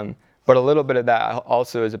 But a little bit of that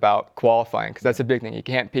also is about qualifying, because that's a big thing. You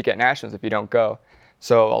can't peak at nationals if you don't go.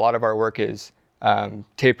 So a lot of our work is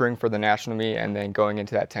tapering for the national meet and then going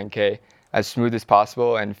into that 10K as smooth as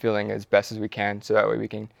possible and feeling as best as we can, so that way we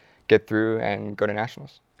can get through and go to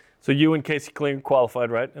nationals. So you and Casey Kling qualified,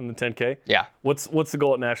 right, in the 10K? Yeah. What's the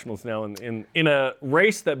goal at nationals now in a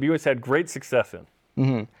race that BYU's had great success in?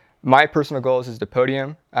 Mm-hmm. My personal goal is the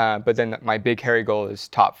podium, but then my big hairy goal is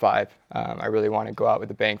top 5. I really want to go out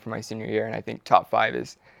with a bang for my senior year, and I think top 5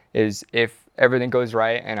 is if everything goes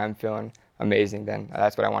right and I'm feeling amazing, then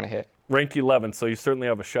that's what I want to hit. Ranked 11th, so you certainly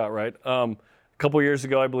have a shot, right? A couple of years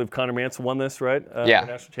ago, I believe Connor Mance won this, right? Yeah.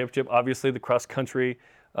 The national championship. Obviously, the cross country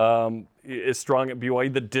is strong at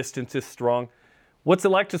BYU. The distance is strong. What's it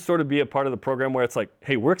like to sort of be a part of the program where it's like,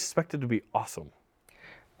 hey, we're expected to be awesome?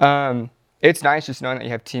 It's nice just knowing that you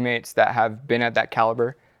have teammates that have been at that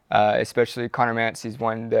caliber, especially Connor Mance. He's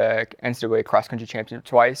won the NCAA cross-country championship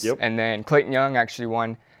twice. Yep. And then Clayton Young actually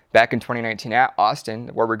won back in 2019 at Austin,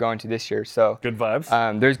 where we're going to this year. So Good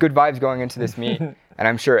vibes. there's good vibes going into this meet, and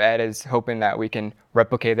I'm sure Ed is hoping that we can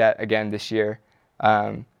replicate that again this year.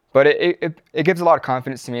 But it gives a lot of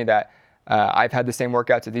confidence to me that I've had the same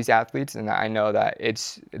workouts as these athletes, and I know that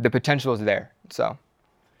the potential is there. So.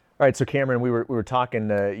 All right, so Cameron, we were talking.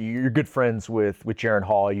 You're good friends with Jaron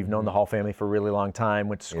Hall. You've known the Hall family for a really long time.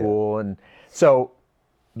 Went to school, and so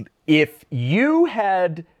if you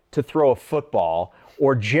had to throw a football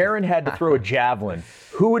or Jaron had to throw a javelin,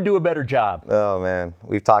 who would do a better job? Oh man,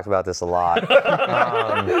 we've talked about this a lot.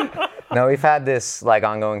 No, we've had this like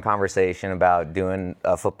ongoing conversation about doing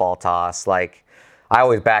a football toss. Like, I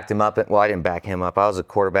always backed him up. Well, I didn't back him up. I was a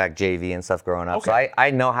quarterback JV and stuff growing up. Okay. So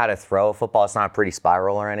I know how to throw a football. It's not a pretty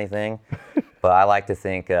spiral or anything. But I like to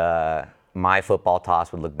think my football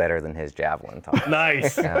toss would look better than his javelin toss.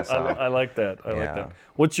 Nice. Yeah, so- I like that. I like Yeah. that.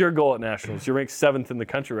 What's your goal at nationals? You're ranked 7th in the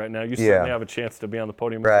country right now. You certainly have a chance to be on the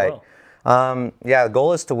podium as well. Yeah, the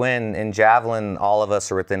goal is to win. In javelin, all of us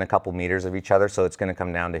are within a couple meters of each other, so it's going to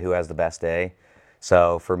come down to who has the best day.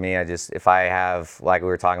 So for me, if I have, like we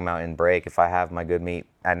were talking about in break, if I have my good meet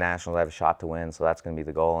at nationals, I have a shot to win. So that's going to be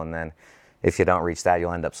the goal. And then if you don't reach that,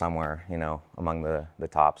 you'll end up somewhere, among the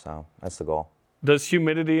top. So that's the goal. Does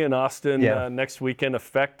humidity in Austin next weekend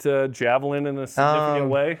affect javelin in a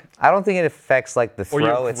significant way? I don't think it affects like the Or your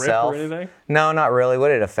throw grip itself. or anything? No, not really.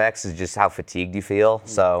 What it affects is just how fatigued you feel.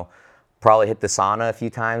 So probably hit the sauna a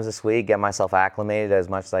few times this week, get myself acclimated as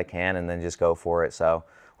much as I can, and then just go for it. So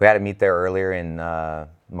we had to meet there earlier in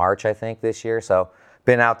March, I think, this year. So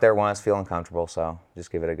been out there once, feeling comfortable. So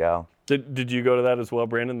just give it a go. Did you go to that as well,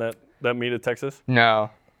 Brandon, that meet at Texas? No.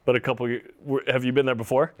 But have you been there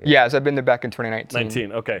before? Yeah, so I've been there back in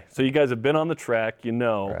 2019. Okay. So you guys have been on the track,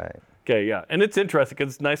 Right. Okay, yeah. And it's interesting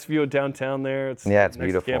because it's nice view of downtown there. It's Yeah, it's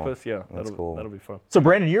next to beautiful. campus. Yeah, That's cool. That'll be fun. So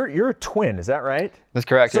Brandon, you're a twin, is that right? That's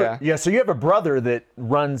correct, So, yeah. Yeah. So you have a brother that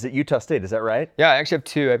runs at Utah State, is that right? Yeah, I actually have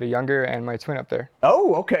 2. I have a younger and my twin up there.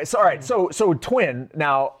 Oh, okay. So all right. So twin.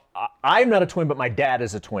 Now I'm not a twin, but my dad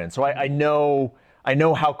is a twin. So I know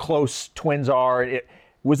how close twins are.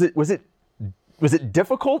 Was it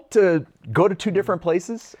difficult to go to 2 different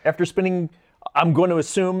places after spending, I'm going to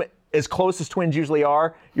assume, as close as twins usually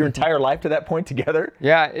are, your entire life to that point together?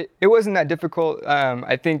 Yeah, it wasn't that difficult.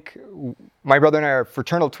 I think my brother and I are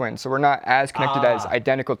fraternal twins, so we're not as connected as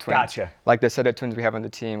identical twins. Gotcha. Like the set of twins we have on the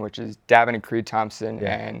team, which is Davin and Creed Thompson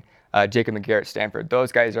and Jacob McGarrett Stanford.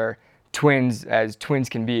 Those guys are twins as twins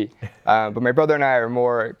can be. But my brother and I are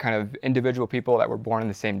more kind of individual people that were born on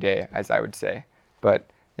the same day, as I would say. But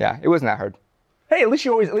yeah, it wasn't that hard. Hey, at least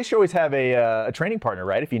you always have a training partner,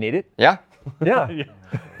 right? If you need it. Yeah, Yeah.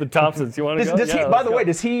 The Thompsons, you want to go? Does he, Yeah, by let's the go. way,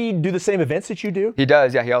 does he do the same events that you do? he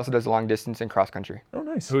does. Yeah, he also does long distance and cross country. Oh,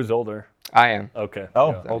 nice. Who's older? I am. Okay.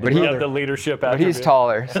 Oh, yeah. older You brother. have the leadership But he's attribute.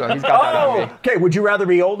 taller, so he's got that on me. Okay. Would you rather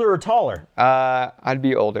be older or taller? I'd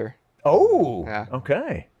be older. Oh. Yeah.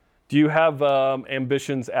 Okay. Do you have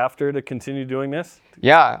ambitions after to continue doing this?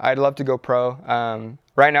 Yeah, I'd love to go pro.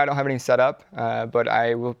 Right now I don't have anything set up, but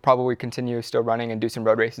I will probably continue still running and do some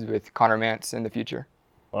road races with Connor Mance in the future.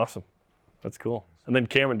 Awesome. That's cool. And then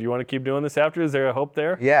Cameron, do you want to keep doing this after? Is there a hope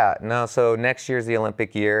there? Yeah, no, so next year's the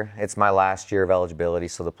Olympic year. It's my last year of eligibility,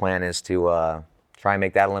 so the plan is to try and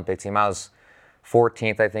make that Olympic team. I was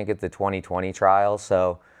 14th, I think, at the 2020 trials,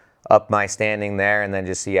 so up my standing there and then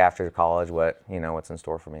just see after college what's in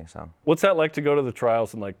store for me. So What's that like to go to the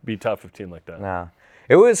trials and like be top 15 like that? no,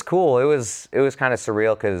 it was cool. It was kind of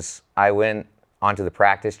surreal because I went onto the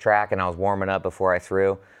practice track and I was warming up before I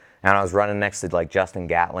threw, And I was running next to like Justin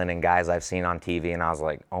Gatlin and guys I've seen on TV, and I was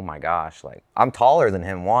like, oh my gosh, like I'm taller than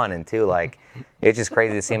him, one, and two, like it's just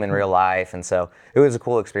crazy to see him in real life. And so it was a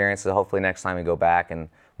cool experience. So hopefully next time we go back and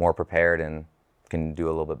more prepared and can do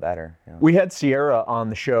a little bit better. You know? We had Sierra on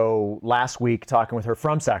the show last week talking with her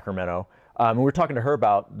from Sacramento. We were talking to her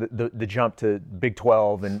about the jump to Big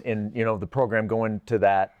 12 and you know, the program going to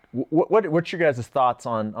that. What's your guys' thoughts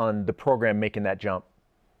on the program making that jump?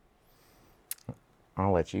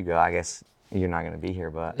 I'll let you go. I guess you're not going to be here,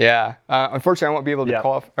 but Yeah. Unfortunately, I won't be able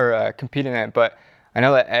to compete in it, but I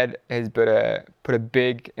know that Ed has put a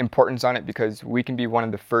big importance on it because we can be one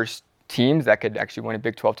of the first teams that could actually win a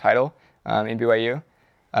Big 12 title in BYU.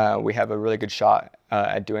 We have a really good shot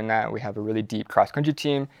at doing that. We have a really deep cross-country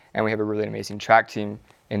team, and we have a really amazing track team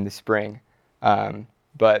in the spring.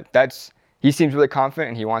 But he seems really confident,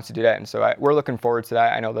 and he wants to do that. And so we're looking forward to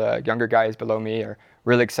that. I know the younger guys below me are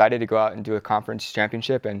really excited to go out and do a conference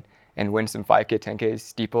championship and win some 5K, 10Ks,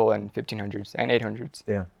 steeple, and 1500s and 800s.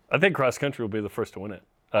 Yeah. I think cross country will be the first to win it.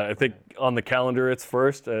 I think on the calendar it's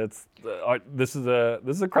first. This is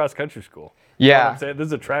a cross country school. Yeah. You know what I'm saying? This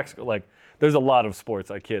is a track school. Like there's a lot of sports.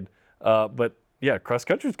 I kid. But yeah, cross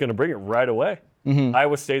country is going to bring it right away. Mm-hmm.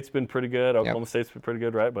 Iowa State's been pretty good. Oklahoma State's been pretty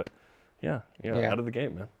good, right? But yeah, out of the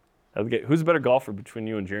gate, man. Out of the gate. Who's a better golfer between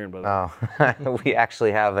you and Jaron, by the way? we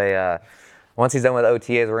actually have once he's done with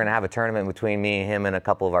OTAs, we're going to have a tournament between me, him, and a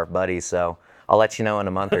couple of our buddies. So I'll let you know in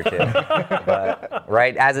a month or two. But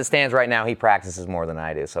right as it stands right now, he practices more than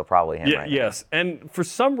I do, so probably him right Yes, and for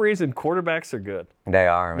some reason, quarterbacks are good. They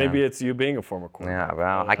are, man. Maybe it's you being a former quarterback. Yeah,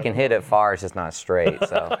 well, I can hit it far, it's just not straight,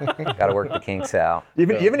 so got to work the kinks out. You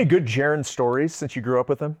have any good Jaron stories since you grew up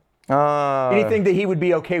with him? Anything that he would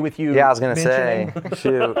be okay with you? Yeah, I was going to say,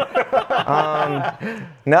 shoot.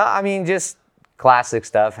 No, I mean, just classic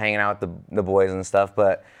stuff, hanging out with the boys and stuff,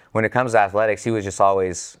 but when it comes to athletics, he was just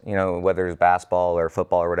always, you know, whether it was basketball or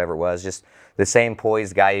football or whatever it was, just the same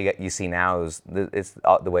poised guy you see now. It's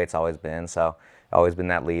the way it's always been. So always been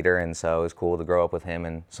that leader, and so it was cool to grow up with him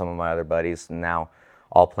and some of my other buddies. And now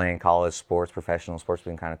all playing college sports, professional sports,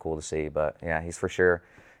 been kind of cool to see. But yeah,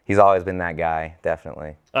 he's always been that guy,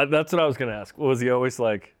 definitely. That's what I was going to ask. Was he always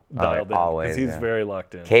like dialed in? Always. Because he's very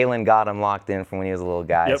locked in. Kalen got him locked in from when he was a little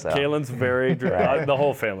guy. Yep, so. Kalen's very the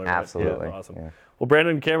whole family. Right? Absolutely. Yeah, awesome. Yeah. Well,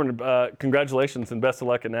 Brandon and Cameron, congratulations and best of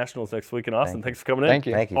luck at Nationals next week in Austin. Thanks for coming in. Thank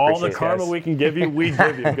you. Thank you. All the Appreciate it, karma guys. we can give you, we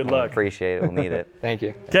give you. Good luck. Appreciate it. We'll need it. Thank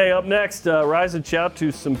you. Okay, up next, rise and shout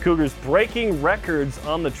to some Cougars breaking records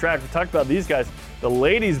on the track. We talked about these guys. The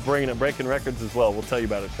ladies breaking records as well. We'll tell you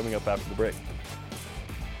about it coming up after the break.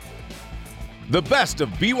 The best of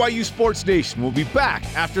BYU Sports Nation will be back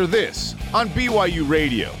after this on BYU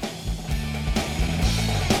Radio.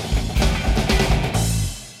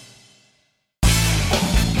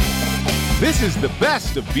 This is the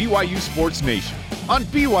best of BYU Sports Nation on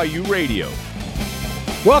BYU Radio.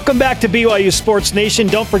 Welcome back to BYU Sports Nation.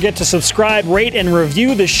 Don't forget to subscribe, rate, and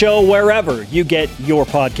review the show wherever you get your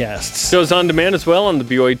podcasts. Show's on demand as well on the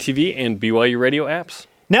BYU TV and BYU Radio apps.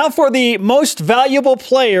 Now for the most valuable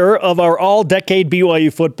player of our all-decade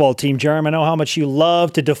BYU football team. Jarom, I know how much you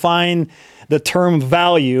love to define the term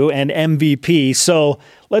value and MVP, so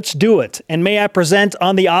let's do it. And may I present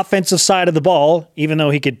on the offensive side of the ball, even though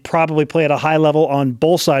he could probably play at a high level on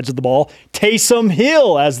both sides of the ball, Taysom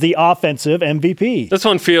Hill as the offensive MVP. This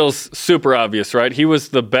one feels super obvious, right? He was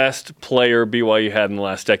the best player BYU had in the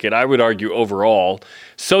last decade, I would argue overall.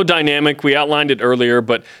 So dynamic, we outlined it earlier,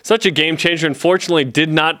 but such a game changer. Unfortunately,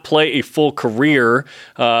 did not play a full career,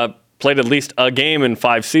 played at least a game in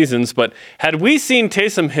 5 seasons. But had we seen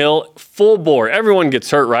Taysom Hill full bore, everyone gets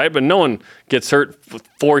hurt, right? But no one gets hurt with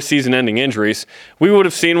 4 season-ending injuries. We would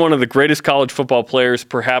have seen one of the greatest college football players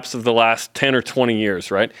perhaps of the last 10 or 20 years,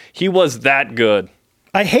 right? He was that good.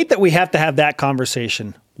 I hate that we have to have that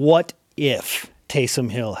conversation. What if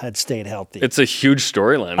Taysom Hill had stayed healthy? It's a huge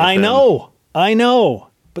storyline. I know.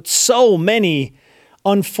 But so many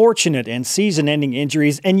unfortunate and season-ending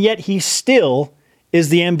injuries, and yet he still is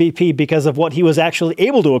the MVP because of what he was actually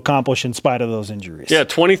able to accomplish in spite of those injuries. Yeah,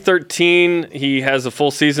 2013, he has a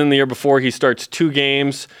full season. The year before, he starts 2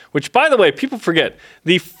 games, which, by the way, people forget.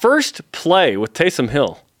 The first play with Taysom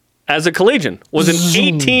Hill as a collegian was an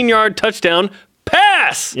 18-yard touchdown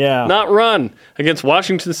pass, not run, against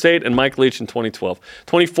Washington State and Mike Leach in 2012.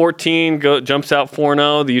 2014 jumps out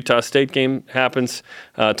 4-0. The Utah State game happens.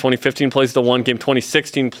 2015 plays the 1 game.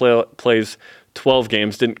 2016 plays 12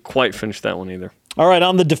 games. Didn't quite finish that one either. All right,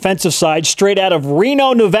 on the defensive side, straight out of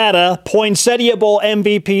Reno, Nevada, Poinsettia Bowl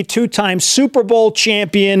MVP, 2-time Super Bowl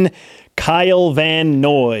champion, Kyle Van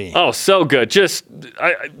Noy. Oh, so good.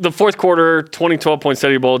 The fourth quarter 2012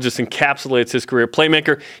 Poinsettia Bowl just encapsulates his career.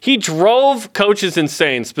 Playmaker. He drove coaches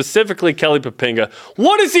insane, specifically Kelly Papinga.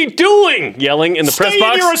 What is he doing? Yelling in the press box.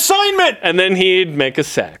 Stay in your assignment! And then he'd make a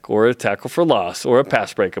sack or a tackle for loss or a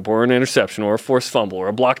pass breakup or an interception or a forced fumble or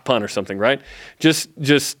a blocked punt or something, right? Just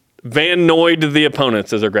Van Noyed the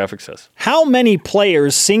opponents, as our graphic says. How many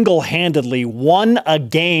players single-handedly won a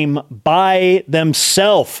game by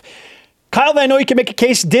themselves? Kyle Van Noy can make a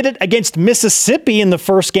case, did it against Mississippi in the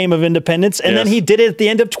first game of independence, and then he did it at the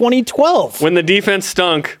end of 2012. When the defense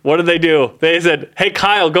stunk, what did they do? They said, hey,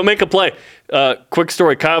 Kyle, go make a play. Quick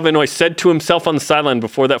story, Kyle Van Noy said to himself on the sideline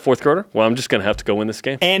before that fourth quarter, well, I'm just going to have to go win this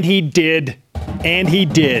game. And he did.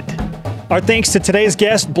 Our thanks to today's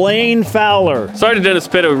guest, Blaine Fowler. Sorry to Dennis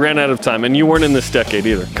Pitta, we ran out of time, and you weren't in this decade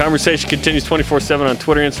either. Conversation continues 24/7 on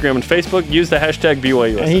Twitter, Instagram, and Facebook. Use the hashtag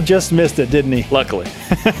BYU. And he just missed it, didn't he? Luckily.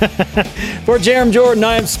 For Jarom Jordan,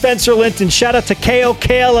 I am Spencer Linton. Shout out to Ko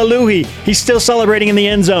Kealaluhi. He's still celebrating in the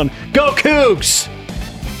end zone. Go Cougs!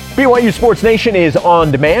 BYU Sports Nation is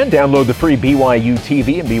on demand. Download the free BYU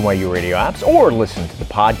TV and BYU radio apps or listen to the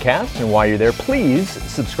podcast. And while you're there, please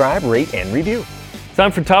subscribe, rate, and review. Time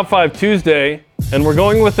for Top 5 Tuesday, and we're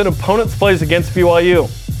going with an opponent's plays against BYU.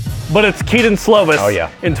 But it's Kedon Slovis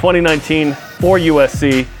in 2019 for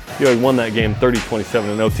USC. BYU won that game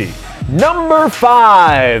 30-27 in OT. Number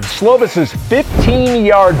 5, Slovis's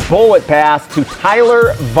 15-yard bullet pass to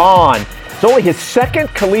Tyler Vaughn. It's only his second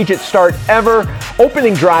collegiate start ever.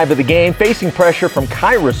 Opening drive of the game, facing pressure from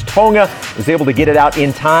Kairos Tonga, was able to get it out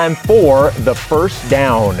in time for the first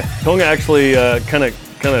down. Tonga actually kind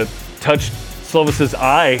of touched Slovis's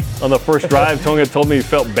eye on the first drive. Tonga told me he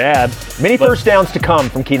felt bad. Many first downs to come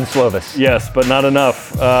from Kedon Slovis. Yes, but not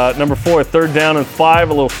enough. Number 4, 3rd down and 5,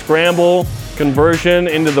 a little scramble, conversion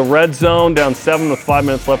into the red zone, down 7 with 5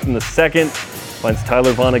 minutes left in the second. Finds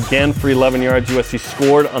Tyler Vaughn again for 11 yards. USC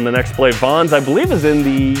scored on the next play. Vaughn's, I believe, is in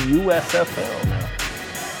the USFL now.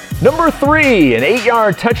 Number 3, an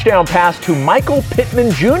 8-yard touchdown pass to Michael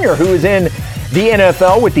Pittman Jr., who is in the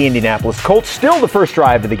NFL with the Indianapolis Colts. Still the first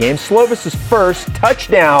drive of the game. Slovis's first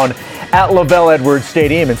touchdown at Lavelle Edwards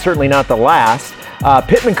Stadium, and certainly not the last.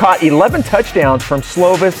 Pittman caught 11 touchdowns from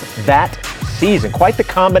Slovis that season. Quite the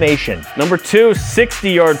combination. Number 2,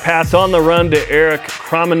 60-yard pass on the run to Eric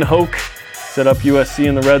Kramenhoek. Set up USC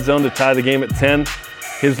in the red zone to tie the game at 10.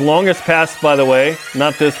 His longest pass, by the way,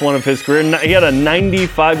 not this one of his career. He had a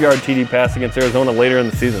 95-yard TD pass against Arizona later in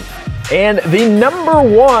the season. And the number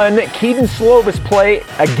 1 Kedon Slovis play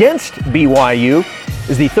against BYU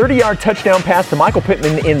is the 30-yard touchdown pass to Michael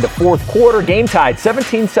Pittman in the fourth quarter. Game tied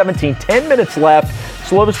 17-17, 10 minutes left.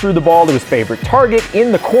 Slovis threw the ball to his favorite target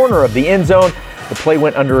in the corner of the end zone. The play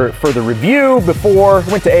went under further review went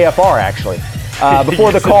to AFR actually.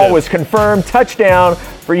 Before the call was confirmed. Touchdown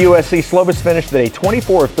for USC. Slovis finished at a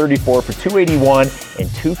 24 of 34 for 281 and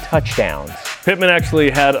 2 touchdowns. Pittman actually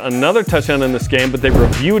had another touchdown in this game, but they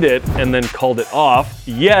reviewed it and then called it off.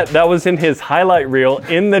 Yet, that was in his highlight reel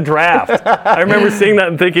in the draft. I remember seeing that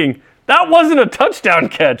and thinking, that wasn't a touchdown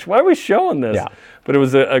catch. Why are we showing this? Yeah. But it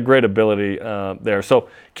was a great ability there. So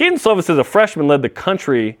Kedon Slovis as a freshman led the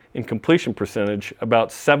country in completion percentage, about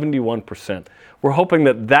 71%. We're hoping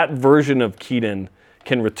that version of Kedon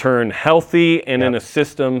can return healthy and in a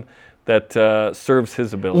system that serves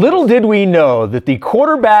his ability. Little did we know that the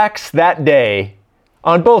quarterbacks that day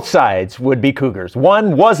on both sides would be Cougars.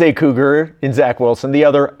 One was a Cougar in Zach Wilson, the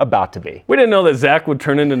other about to be. We didn't know that Zach would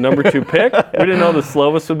turn into number 2 pick. We didn't know that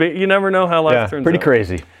Slovis would be. You never know how life turns out. Pretty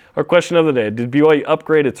crazy. Our question of the day, did BYU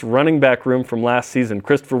upgrade its running back room from last season?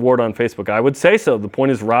 Christopher Ward on Facebook. I would say so. The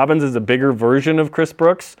point is Robbins is a bigger version of Chris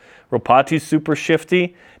Brooks. Ropati's super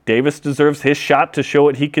shifty. Davis deserves his shot to show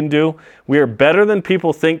what he can do. We are better than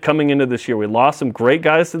people think coming into this year. We lost some great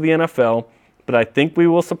guys to the NFL, but I think we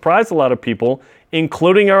will surprise a lot of people,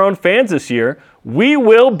 including our own fans this year. We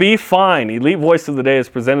will be fine. Elite Voice of the Day is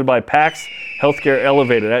presented by PAX Healthcare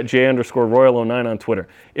Elevated at J_Royal09 on Twitter.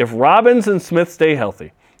 If Robbins and Smith stay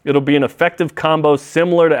healthy, it'll be an effective combo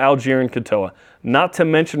similar to Algier and Katoa. Not to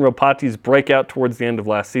mention Ropati's breakout towards the end of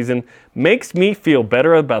last season makes me feel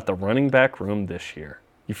better about the running back room this year.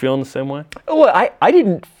 You feeling the same way? Well, I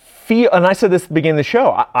didn't feel, and I said this at the beginning of the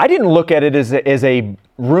show, I didn't look at it as a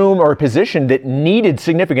room or a position that needed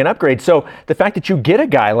significant upgrades. So the fact that you get a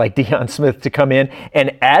guy like Deion Smith to come in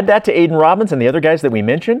and add that to Aiden Robbins and the other guys that we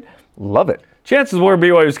mentioned, love it. Chances were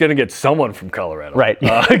BYU was going to get someone from Colorado. Right.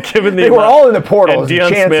 Given they were all in the portal. And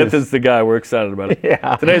Deion Smith is the guy. We're excited about it.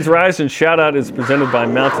 Yeah. Today's Rise and Shout Out is presented by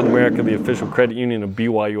Mountain America, the official credit union of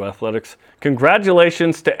BYU Athletics.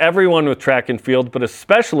 Congratulations to everyone with track and field, but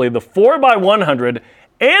especially the 4x100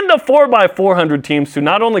 and the 4x400 teams who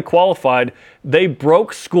not only qualified, they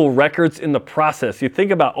broke school records in the process. You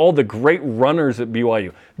think about all the great runners at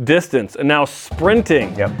BYU, distance, and now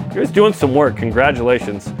sprinting. Yep. You're just doing some work.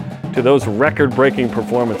 Congratulations to those record-breaking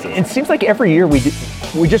performances. It seems like every year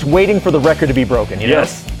we're just waiting for the record to be broken. You know?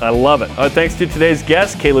 Yes, I love it. Thanks to today's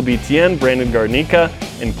guests, Caleb Etienne, Brandon Garnica,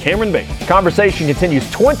 and Cameron Bates. Conversation continues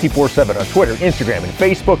 24/7 on Twitter, Instagram, and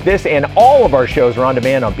Facebook. This and all of our shows are on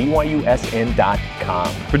demand on BYUSN.com.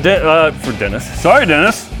 For Dennis. Sorry,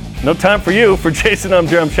 Dennis. No time for you. For Jason, I'm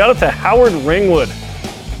Jarom. Shout out to Howard Ringwood.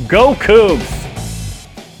 Go Cougs.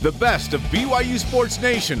 The best of BYU Sports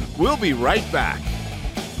Nation. We'll be right back.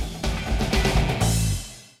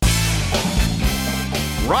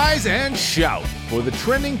 Rise and shout for the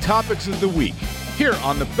trending topics of the week here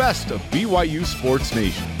on the best of BYU Sports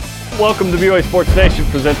Nation. Welcome to BYU Sports Nation,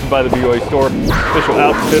 presented by the BYU Store, official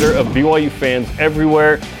outfitter of BYU fans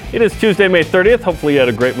everywhere. It is Tuesday, May 30th. Hopefully you had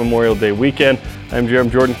a great Memorial Day weekend. I'm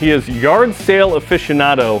Jarom Jordan. He is yard sale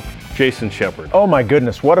aficionado Jason Shepard. Oh my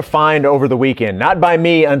goodness, what a find over the weekend. Not by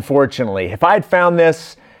me, unfortunately. If I had found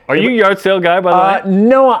this... Are you a yard sale guy, by the way?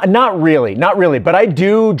 No, not really. But I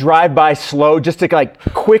do drive by slow just to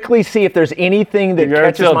quickly see if there's anything that yard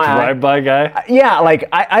catches sale my eye. drive-by guy? Yeah,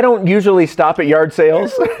 I don't usually stop at yard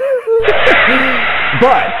sales.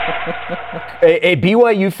 But a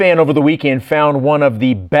BYU fan over the weekend found one of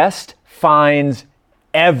the best finds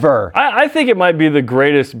ever. I think it might be the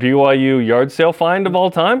greatest BYU yard sale find of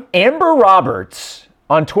all time. Amber Roberts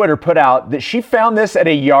on Twitter put out that she found this at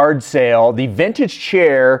a yard sale, the vintage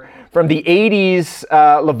chair from the 80s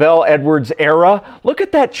Lavelle Edwards era. Look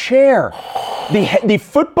at that chair. The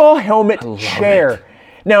football helmet chair. It.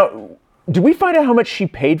 Now, did we find out how much she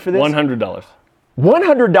paid for this? $100.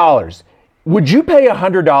 $100. Would you pay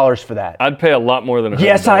 $100 for that? I'd pay a lot more than $100.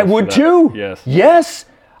 Yes, I would too. Yes. Yes.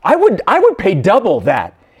 I would pay double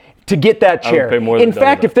that to get that chair. I would pay more than In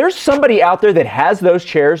fact, if there's somebody out there that has those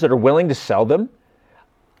chairs that are willing to sell them,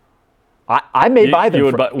 I may buy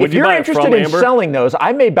them. If you're interested in selling those,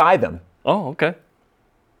 I may buy them. Oh, okay.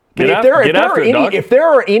 If there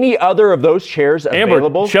are any other of those chairs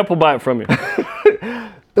available, Shep will buy it from you.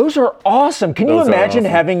 Those are awesome. Can you imagine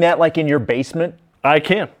having that in your basement? I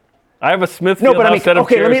can. I have a Smithfield set of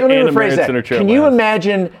chairs let me and a rephrase Marriott that. Center chair. Can you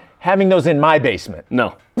imagine having those in my basement?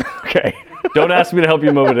 No. Okay. Don't ask me to help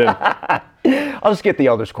you move it in. I'll just get the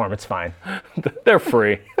Elder's Quorum. It's fine. They're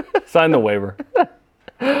free. Sign the waiver.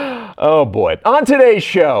 Oh boy. On today's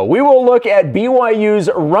show, we will look at BYU's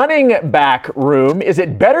running back room. Is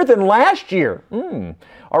it better than last year?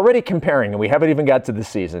 Already comparing, and we haven't even got to the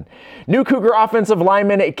season. New Cougar offensive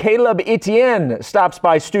lineman Caleb Etienne stops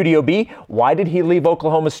by Studio B. Why did he leave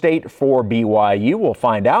Oklahoma State for BYU? We'll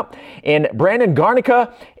find out. And Brandon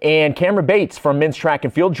Garnica and Cameron Bates from men's track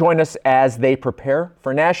and field join us as they prepare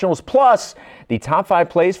for nationals. Plus, the top 5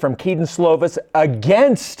 plays from Keaton Slovis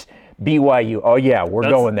against BYU. Oh yeah, we're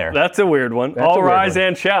going there. That's a weird one. All rise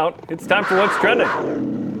and shout. It's time for What's Trending.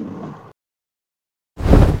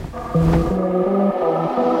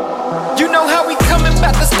 You know how we coming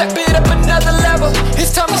back to step it up another level.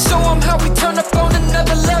 It's time to show them how we turn up on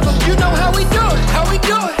another level. You know how we do it, how we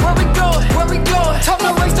do it, where we going, where we going. Time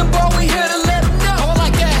to raise the ball, we here to let them know. I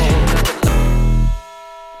like that.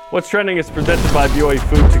 What's Trending is presented by BYU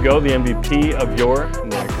Food to Go, the MVP of your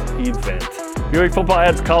next event. BYU football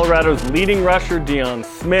adds Colorado's leading rusher, Deion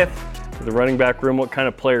Smith, to the running back room. What kind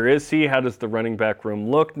of player is he? How does the running back room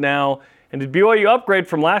look now? And did BYU upgrade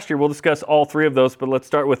from last year? We'll discuss all 3 of those, but let's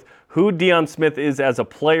start with who Deion Smith is as a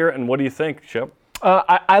player, and what do you think, Shep?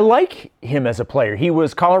 I like him as a player. He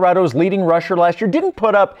was Colorado's leading rusher last year. Didn't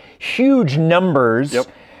put up huge numbers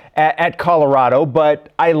at Colorado,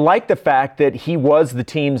 but I like the fact that he was the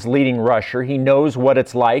team's leading rusher. He knows what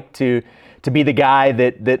it's like to be the guy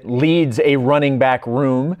that leads a running back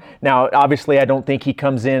room. Now, obviously, I don't think he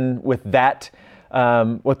comes in with that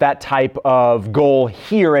type of goal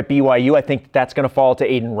here at BYU. I think that's going to fall to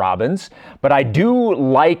Aiden Robbins. But I do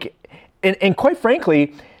like, and quite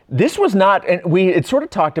frankly, this was not, and we had sort of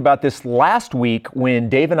talked about this last week when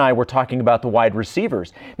Dave and I were talking about the wide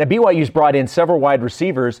receivers. Now, BYU's brought in several wide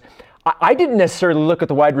receivers. I didn't necessarily look at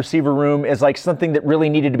the wide receiver room as something that really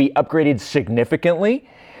needed to be upgraded significantly.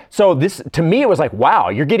 So this, to me, it was wow,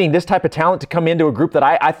 you're getting this type of talent to come into a group that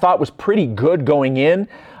I thought was pretty good going in.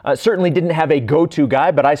 Certainly didn't have a go-to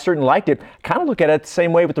guy, but I certainly liked it. Kind of look at it the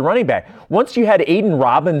same way with the running back. Once you had Aiden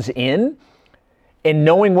Robbins in, and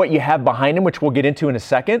knowing what you have behind him, which we'll get into in a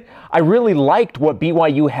second, I really liked what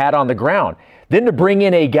BYU had on the ground. Then to bring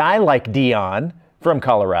in a guy like Deion from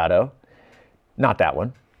Colorado, not that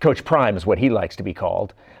one, Coach Prime is what he likes to be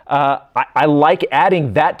called. I like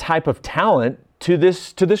adding that type of talent to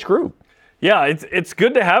this group. Yeah, it's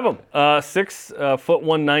good to have him. 6 foot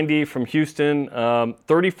 190 from Houston,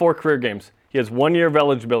 34 career games. He has 1 year of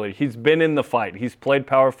eligibility. He's been in the fight. He's played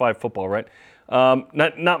Power 5 football, right?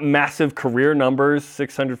 Not massive career numbers,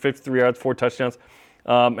 653 yards, 4 touchdowns.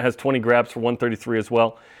 Has 20 grabs for 133 as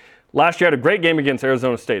well. Last year had a great game against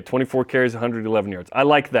Arizona State, 24 carries, 111 yards. I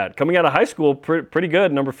like that. Coming out of high school, pretty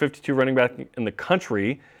good, number 52 running back in the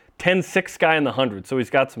country, 10-6 guy in the 100, so he's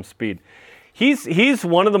got some speed. He's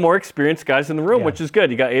one of the more experienced guys in the room, which is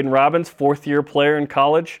good. You got Aiden Robbins, 4th-year player in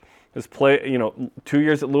college, has played 2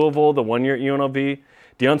 years at Louisville, the 1 year at UNLV.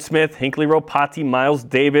 Deion Smith, Hinckley Ropati, Miles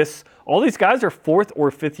Davis. All these guys are 4th or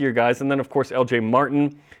 5th-year guys. And then, of course, L.J.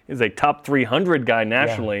 Martin is a top 300 guy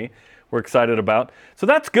nationally. We're excited about. So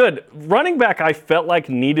that's good. Running back, I felt like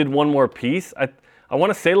needed one more piece. I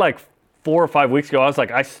want to say like 4 or 5 weeks ago, I was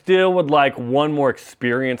like, I still would like one more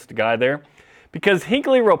experienced guy there. Because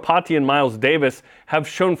Hinckley Ropati and Miles Davis have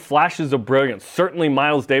shown flashes of brilliance. Certainly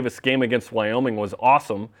Miles Davis' game against Wyoming was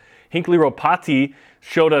awesome. Hinckley Ropati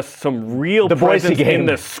showed us some real presence in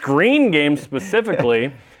the screen game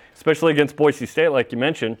specifically, especially against Boise State, like you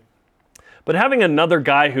mentioned. But having another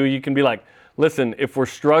guy who you can be like, listen, if we're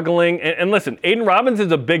struggling, and listen, Aiden Robbins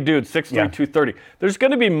is a big dude, 6'3", 230. There's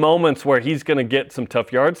going to be moments where he's going to get some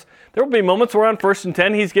tough yards. There will be moments where on 1st and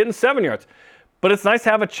 10, he's getting 7 yards. But it's nice to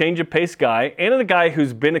have a change of pace guy and a guy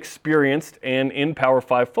who's been experienced and in Power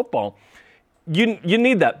 5 football. You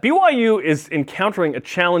need that. BYU is encountering a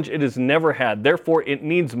challenge it has never had. Therefore, it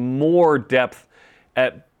needs more depth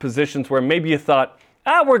at positions where maybe you thought,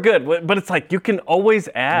 we're good. But it's like you can always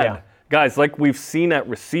add guys like we've seen at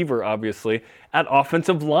receiver, obviously. At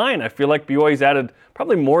offensive line, I feel like BYU's added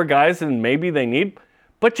probably more guys than maybe they need.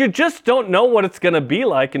 But you just don't know what it's going to be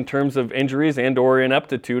like in terms of injuries and or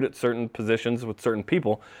ineptitude at certain positions with certain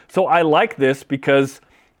people. So I like this because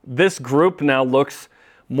this group now looks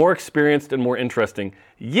more experienced and more interesting.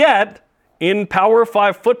 Yet, in Power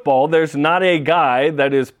 5 football, there's not a guy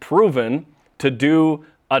that is proven to do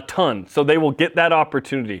a ton. So they will get that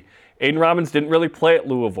opportunity. Aiden Robbins didn't really play at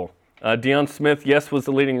Louisville. Deion Smith, yes, was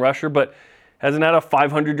the leading rusher, but hasn't had a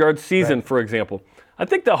 500-yard season, for example. I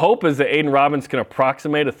think the hope is that Aiden Robbins can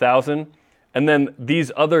approximate 1,000, and then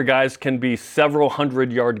these other guys can be several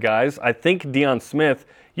 100-yard guys. I think Deion Smith,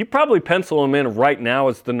 you probably pencil him in right now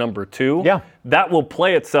as the number 2. Yeah. That will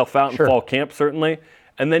play itself out in fall camp, certainly.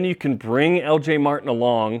 And then you can bring L.J. Martin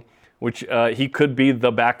along, which he could be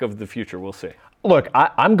the back of the future. We'll see. Look,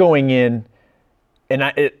 I'm going in, and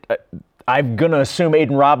I'm going to assume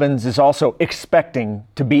Aiden Robbins is also expecting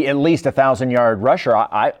to be at least a 1,000-yard rusher.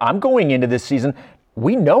 I'm going into this season.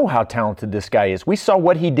 We know how talented this guy is. We saw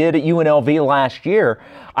what he did at UNLV last year.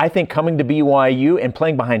 I think coming to BYU and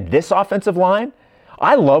playing behind this offensive line,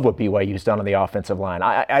 I love what BYU's done on the offensive line.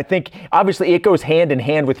 I think, obviously, it goes hand in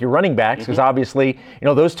hand with your running backs because, obviously,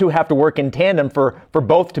 those two have to work in tandem for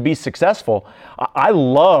both to be successful. I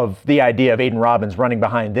love the idea of Aiden Robbins running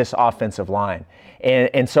behind this offensive line.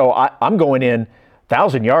 And so I'm going in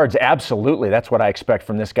 1,000 yards, absolutely. That's what I expect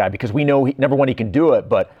from this guy because we know, number one, he can do it,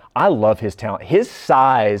 but I love his talent. His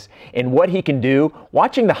size and what he can do,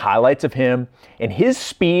 watching the highlights of him and his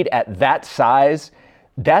speed at that size,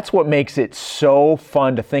 that's what makes it so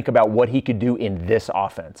fun to think about what he could do in this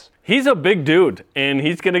offense. He's a big dude, and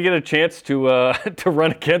he's going to get a chance to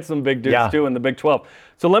run against some big dudes, too, in the Big 12.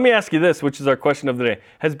 So let me ask you this, which is our question of the day.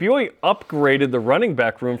 Has BYU upgraded the running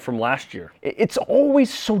back room from last year? It's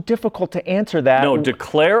always so difficult to answer that. No,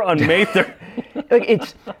 declare on May 3rd.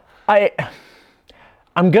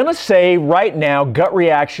 I'm going to say right now, gut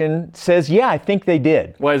reaction says, yeah, I think they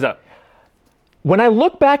did. Why is that? When I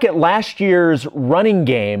look back at last year's running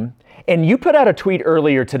game, and you put out a tweet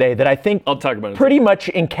earlier today that I think I'll talk about it pretty much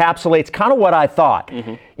encapsulates kind of what I thought.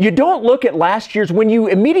 You don't look at last year's, when you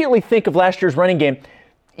immediately think of last year's running game,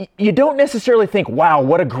 you don't necessarily think, wow,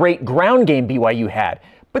 what a great ground game BYU had.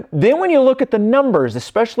 But then when you look at the numbers,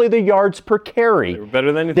 especially the yards per carry, they were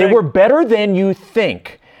better than you think. They were better than you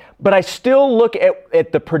think. But I still look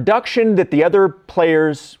at the production that the other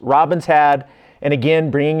players, Robbins had, and again,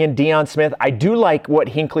 bringing in Deion Smith. I do like what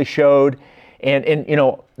Hinckley showed, and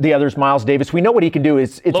the others, Miles Davis. We know what he can do.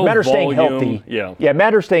 It's a matter of staying healthy. Yeah,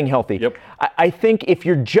 matter of staying healthy. Yep. I think if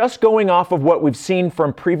you're just going off of what we've seen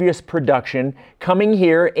from previous production, coming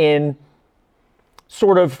here and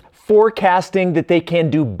sort of forecasting that they can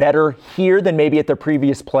do better here than maybe at their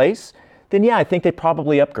previous place, then yeah, I think they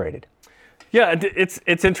probably upgraded. Yeah,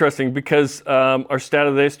 it's interesting because our stat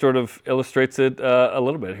of the day sort of illustrates it a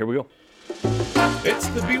little bit. Here we go. It's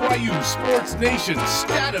the BYU Sports Nation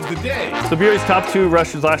stat of the day. So BYU's top 2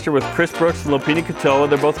 rushers last year with Chris Brooks and Lopini Katoa.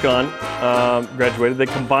 They're both gone, graduated. They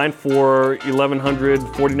combined for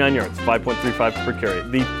 1,149 yards, 5.35 per carry.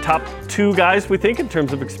 The top 2 guys, we think, in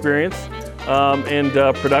terms of experience and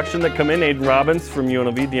production that come in, Aiden Robbins from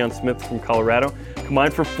UNLV, Deion Smith from Colorado,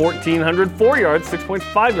 combined for 1,404 yards,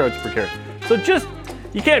 6.5 yards per carry. So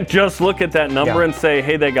you can't just look at that number and say,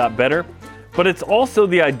 hey, they got better. But it's also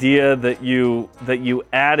the idea that you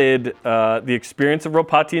added the experience of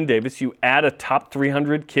Ropati and Davis. You add a top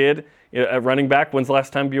 300 kid at running back. When's the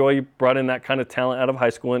last time BYU brought in that kind of talent out of high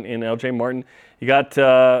school in LJ Martin? You got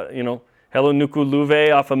Helo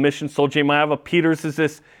Nukuluve off a mission. Soldier Maeva Peters is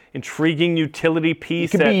this intriguing utility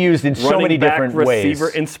piece. He can be used in so many different ways.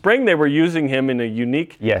 In spring, they were using him in a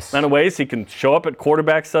unique amount of ways. He can show up at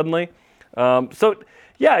quarterback suddenly.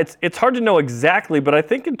 Yeah, it's hard to know exactly, but I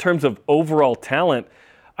think in terms of overall talent,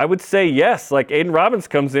 I would say yes. Like Aiden Robbins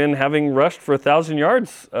comes in having rushed for 1,000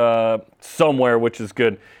 yards somewhere, which is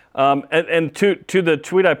good. And to the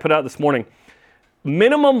tweet I put out this morning,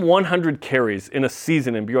 minimum 100 carries in a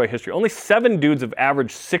season in BYU history. Only 7 dudes have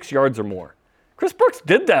averaged 6 yards or more. Chris Brooks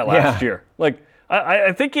did that last year. Like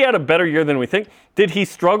I think he had a better year than we think. Did he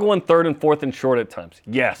struggle in 3rd and 4th and short at times?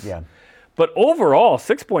 Yes. Yeah. But overall,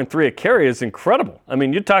 6.3 a carry is incredible. I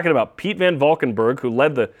mean, you're talking about Pete Van Valkenburg, who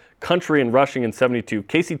led the country in rushing in 72.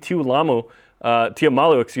 Casey Tiamalu,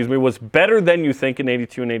 was better than you think in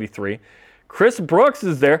 82 and 83. Chris Brooks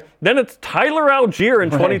is there. Then it's Tyler Algier in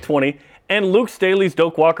 2020 and Luke Staley's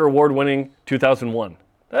Doak Walker Award-winning 2001.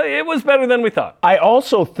 It was better than we thought. I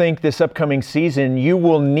also think this upcoming season you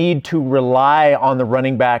will need to rely on the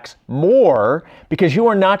running backs more because you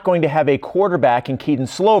are not going to have a quarterback in Keaton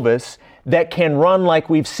Slovis that can run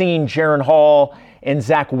like we've seen Jaron Hall and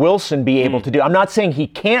Zach Wilson be able to do. I'm not saying he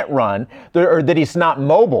can't run or that he's not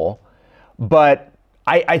mobile, but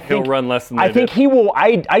I think he'll run less than I think he will.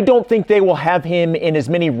 I don't think they will have him in as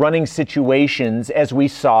many running situations as we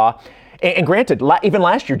saw. And granted, even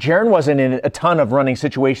last year, Jaron wasn't in a ton of running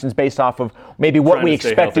situations based off of maybe what we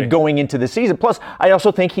expected going into the season. Plus, I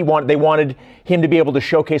also think they wanted him to be able to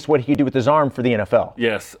showcase what he could do with his arm for the NFL.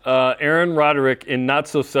 Yes. Aaron Roderick, in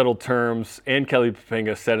not-so-settled terms, and Kelly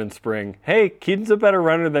Popenga said in spring, hey, Keaton's a better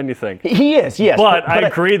runner than you think. He is, yes. But I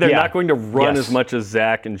agree they're not going to run as much as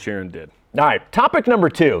Zach and Jaron did. All right, topic number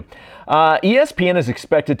 2. ESPN is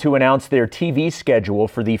expected to announce their TV schedule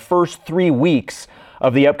for the first 3 weeks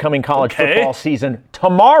of the upcoming college football season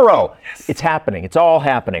tomorrow. Yes. It's happening. It's all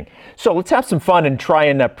happening. So let's have some fun and try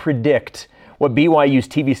and predict what BYU's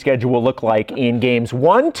TV schedule will look like in games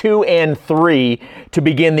 1, 2, and 3 to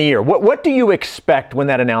begin the year. What do you expect when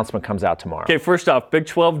that announcement comes out tomorrow? Okay, first off, Big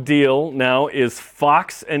 12 deal now is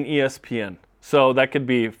Fox and ESPN. So that could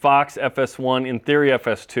be Fox, FS1, in theory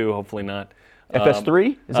FS2, hopefully not.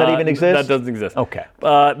 FS3? Does that even exist? That doesn't exist. Okay.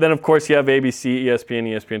 Then, of course, you have ABC, ESPN,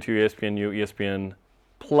 ESPN2, ESPNU, ESPN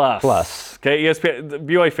Plus. Okay, ESPN, the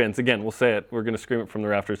BYU fans, again, we'll say it. We're going to scream it from the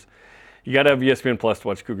rafters. You got to have ESPN Plus to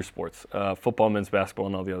watch Cougar sports, football, men's basketball,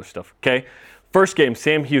 and all the other stuff. Okay, first game,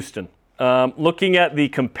 Sam Houston. Looking at the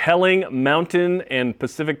compelling Mountain and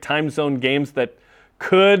Pacific time zone games that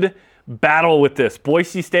could battle with this.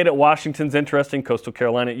 Boise State at Washington's interesting. Coastal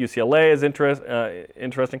Carolina at UCLA is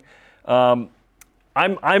interesting.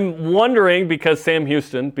 I'm wondering because new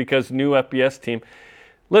FBS team.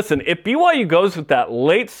 Listen, if BYU goes with that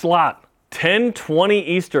late slot, 10:20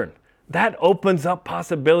 Eastern, that opens up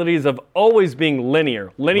possibilities of always being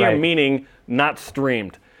linear. Linear meaning not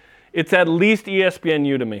streamed. It's at least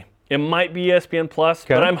ESPNU to me. It might be ESPN Plus,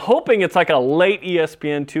 but I'm hoping it's like a late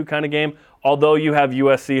ESPN2 kind of game, although you have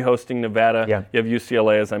USC hosting Nevada. Yeah. You have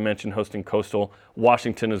UCLA, as I mentioned, hosting Coastal,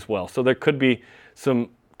 Washington as well. So there could be some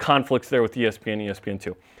conflicts there with ESPN,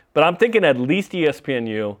 ESPN2. But I'm thinking at least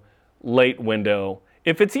ESPNU, late window.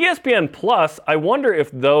 If it's ESPN Plus, I wonder if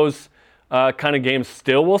those kind of games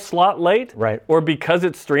still will slot late, or because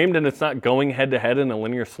it's streamed and it's not going head-to-head in a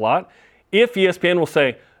linear slot, if ESPN will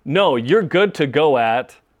say, no, you're good to go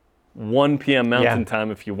at 1 p.m. Mountain Time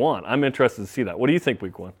if you want. I'm interested to see that. What do you think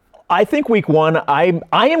week 1? I think week 1, I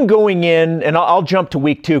am going in, and I'll jump to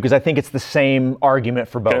week 2 because I think it's the same argument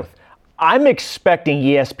for both. Okay. I'm expecting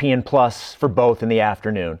ESPN Plus for both in the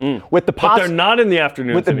afternoon. But they're not in the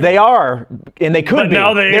afternoon. They are, and they could be.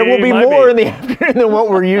 There will be more in the afternoon than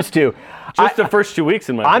what we're used to. Just the first 2 weeks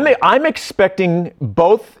in my opinion. I'm expecting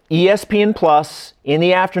both ESPN Plus in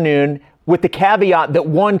the afternoon with the caveat that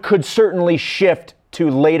one could certainly shift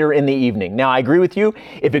to later in the evening. Now, I agree with you.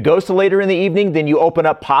 If it goes to later in the evening, then you open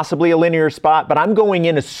up possibly a linear spot, but I'm going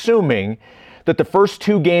in assuming that the first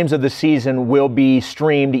 2 games of the season will be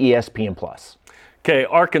streamed ESPN Plus. Okay,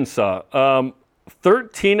 Arkansas.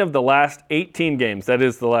 13 of the last 18 games, that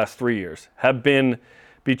is the last 3 years, have been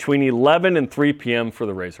between 11 and 3 p.m. for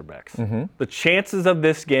the Razorbacks. The chances of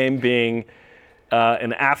this game being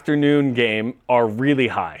an afternoon game are really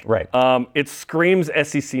high. Right. It screams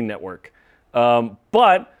SEC network.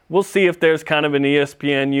 But we'll see if there's kind of an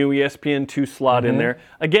ESPNU, ESPN2 slot in there.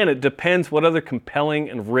 Again, it depends what other compelling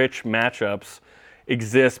and rich matchups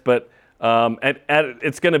exist, but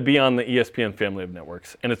it's going to be on the ESPN family of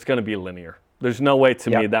networks, and it's going to be linear. There's no way to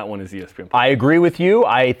me that one is ESPN. I agree with you.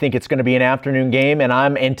 I think it's going to be an afternoon game, and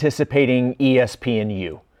I'm anticipating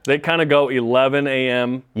ESPNU. They kind of go 11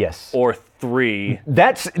 a.m. or 3.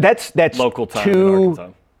 That's local time in two Arkansas.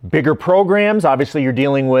 Bigger programs. Obviously, you're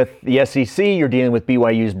dealing with the SEC. You're dealing with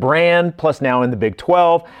BYU's brand, plus now in the Big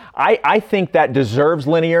 12. I think that deserves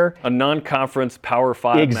linear. A non-conference Power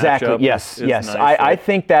 5 exactly. matchup. Yes. Nice. I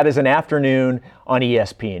think that is an afternoon on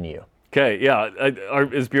ESPNU. Okay, yeah.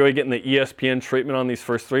 Is BYU getting the ESPN treatment on these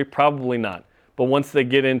first 3? Probably not. But once they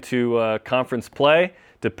get into conference play,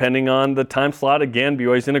 depending on the time slot, again,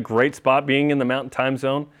 BYU's in a great spot being in the Mountain Time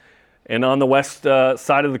Zone and on the west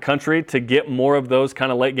side of the country to get more of those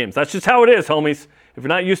kind of late games. That's just how it is, homies. If you're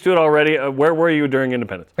not used to it already, where were you during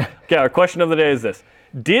Independence? Okay, our question of the day is this.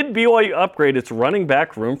 Did BYU upgrade its running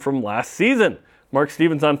back room from last season? Mark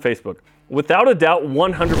Stevens on Facebook. Without a doubt,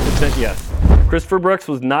 100% yes. Christopher Brooks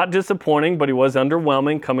was not disappointing, but he was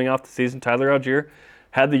underwhelming coming off the season. Tyler Algier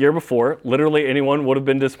had the year before. Literally anyone would have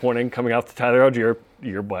been disappointing coming off the Tyler Algier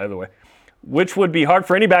year, by the way, which would be hard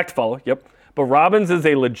for any back to follow. Yep. But Robbins is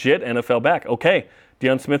a legit NFL back. Okay.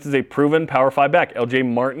 Deion Smith is a proven Power 5 back. LJ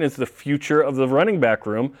Martin is the future of the running back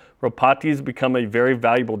room. Ropati has become a very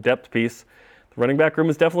valuable depth piece. The running back room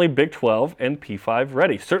is definitely Big 12 and P5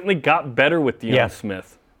 ready. Certainly got better with Deion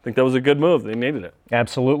Smith. I think that was a good move. They needed it.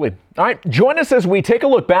 Absolutely. All right, join us as we take a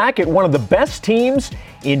look back at one of the best teams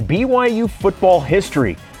in BYU football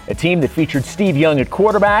history. A team that featured Steve Young at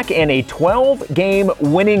quarterback and a 12-game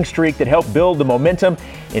winning streak that helped build the momentum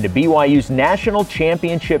into BYU's national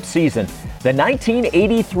championship season. The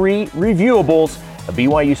 1983 Reviewables, a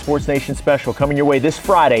BYU Sports Nation special coming your way this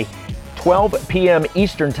Friday, 12 p.m.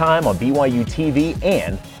 Eastern Time on BYU TV,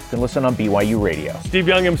 and you can listen on BYU Radio. Steve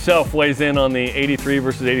Young himself weighs in on the 83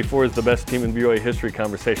 versus 84 is the best team in BYU history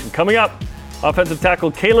conversation. Coming up, offensive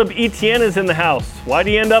tackle Caleb Etienne is in the house. Why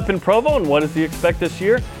did he end up in Provo, and what does he expect this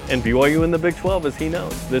year? And BYU in the Big 12, as he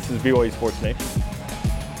knows. This is BYU Sports Nation.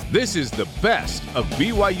 This is the best of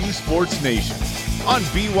BYU Sports Nation on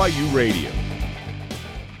BYU Radio.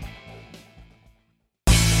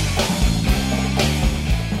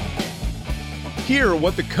 Hear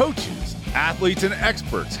what the coaches, athletes, and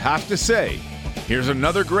experts have to say. Here's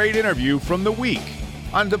another great interview from the week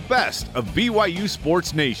on the best of BYU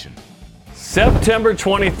Sports Nation. September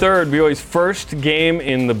 23rd, BYU's first game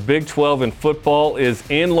in the Big 12 in football is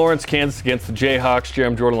in Lawrence, Kansas against the Jayhawks.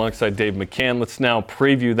 Jarom Jordan alongside Dave McCann. Let's now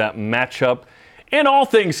preview that matchup and all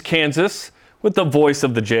things Kansas with the voice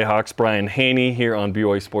of the Jayhawks, Brian Haney, here on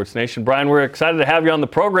BYU Sports Nation. Brian, we're excited to have you on the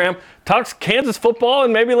program. Talks Kansas football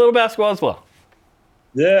and maybe a little basketball as well.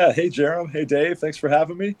 Yeah. Hey, Jarom. Hey, Dave. Thanks for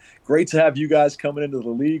having me. Great to have you guys coming into the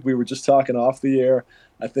league. We were just talking off the air.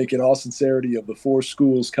 I think in all sincerity, of the 4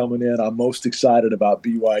 schools coming in, I'm most excited about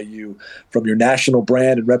BYU, from your national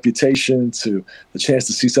brand and reputation to the chance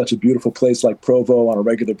to see such a beautiful place like Provo on a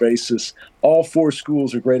regular basis. All 4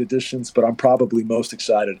 schools are great additions, but I'm probably most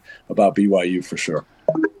excited about BYU for sure.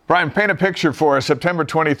 Brian, paint a picture for us. September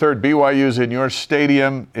 23rd, BYU's in your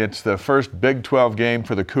stadium. It's the first Big 12 game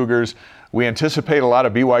for the Cougars. We anticipate a lot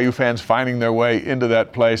of BYU fans finding their way into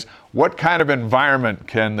that place. What kind of environment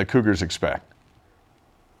can the Cougars expect?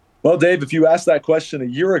 Well, Dave, if you asked that question a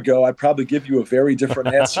year ago, I'd probably give you a very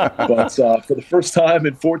different answer. But for the first time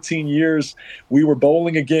in 14 years, we were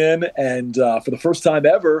bowling again. And for the first time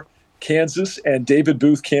ever, Kansas and David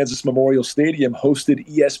Booth Kansas Memorial Stadium hosted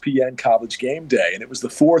ESPN College Game Day. And it was the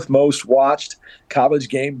 4th most watched College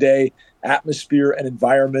Game Day atmosphere and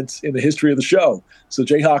environment in the history of the show. So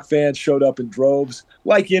Jayhawk fans showed up in droves.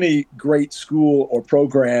 Like any great school or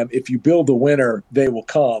program, if you build a winner, they will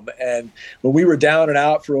come. And when we were down and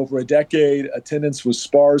out for over a decade, attendance was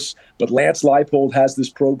sparse. But Lance Leipold has this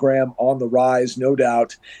program on the rise, no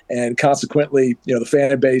doubt. And consequently, the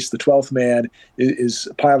fan base, the 12th man, is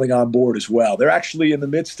piling on board as well. They're actually in the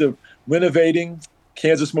midst of renovating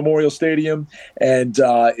Kansas Memorial Stadium, and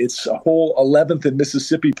it's a whole 11th and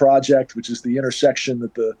Mississippi project, which is the intersection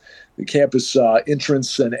that the campus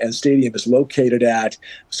entrance and stadium is located at.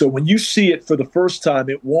 So when you see it for the first time,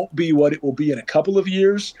 it won't be what it will be in a couple of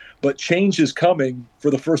years, but change is coming for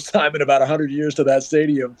the first time in about 100 years to that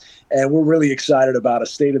stadium, and we're really excited about a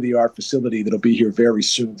state-of-the-art facility that'll be here very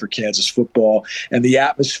soon for Kansas football, and the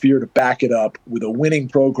atmosphere to back it up with a winning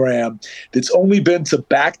program that's only been to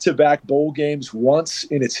back-to-back bowl games once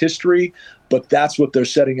in its history, but that's what they're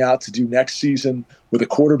setting out to do next season with a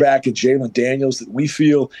quarterback in Jalen Daniels that we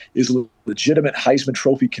feel is a legitimate Heisman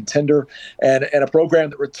Trophy contender, and a program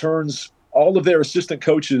that returns all of their assistant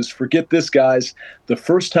coaches. Forget this, guys. The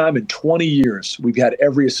first time in 20 years we've had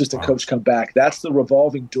every assistant coach come back. That's the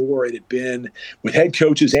revolving door it had been with head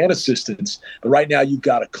coaches and assistants. But right now you've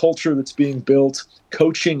got a culture that's being built,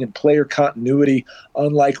 coaching and player continuity,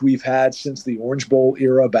 unlike we've had since the Orange Bowl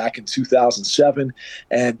era back in 2007.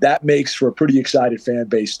 And that makes for a pretty excited fan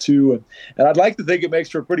base too. And I'd like to think it makes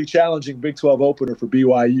for a pretty challenging Big 12 opener for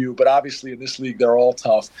BYU. But obviously in this league, they're all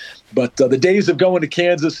tough. But the days of going to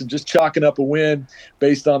Kansas and just chalking up a win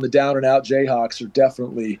based on the down and out Jayhawks are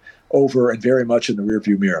definitely over and very much in the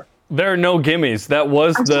rearview mirror. There are no gimmies. That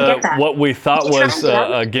was what we thought was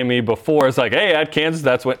a gimme before. It's like, hey, at Kansas,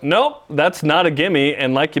 that's what. Nope, that's not a gimme.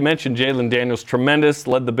 And like you mentioned, Jalen Daniels, tremendous,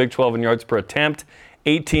 led the Big 12 in yards per attempt,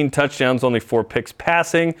 18 touchdowns, only 4 picks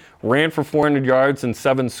passing, ran for 400 yards and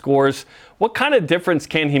 7 scores. What kind of difference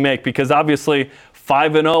can he make? Because obviously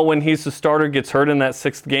 5-0 when he's the starter, gets hurt in that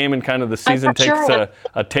 6th game, and kind of the season takes a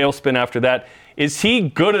tailspin after that. Is he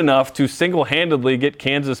good enough to single-handedly get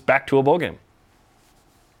Kansas back to a bowl game?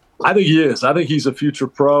 I think he is. I think he's a future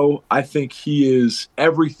pro. I think he is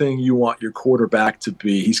everything you want your quarterback to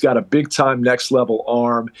be. He's got a big-time next-level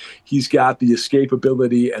arm. He's got the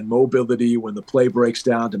escapability and mobility when the play breaks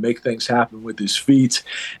down to make things happen with his feet.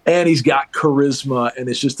 And he's got charisma, and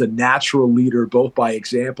is just a natural leader, both by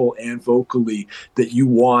example and vocally, that you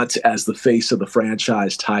want as the face of the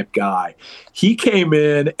franchise type guy. He came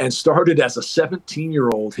in and started as a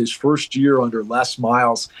 17-year-old, his first year under Les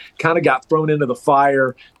Miles, kind of got thrown into the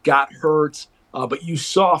fire, got hurt, but you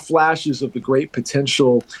saw flashes of the great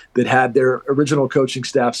potential that had their original coaching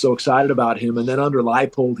staff so excited about him. And then under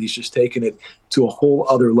Leipold, he's just taken it to a whole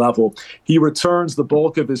other level. He returns the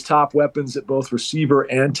bulk of his top weapons at both receiver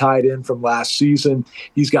and tight end from last season.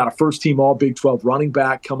 He's got a first-team All-Big 12 running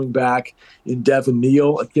back coming back in Devin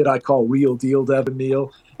Neal, a kid I call real deal Devin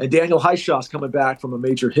Neal. And Daniel Highshaw's coming back from a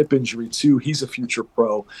major hip injury, too. He's a future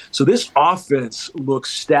pro. So this offense looks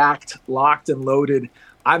stacked, locked, and loaded.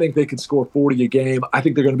 I think they can score 40 a game. I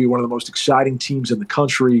think they're going to be one of the most exciting teams in the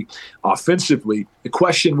country offensively. The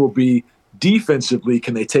question will be, defensively,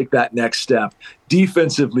 can they take that next step?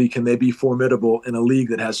 Defensively, can they be formidable in a league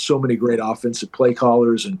that has so many great offensive play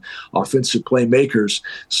callers and offensive playmakers?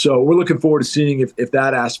 So we're looking forward to seeing if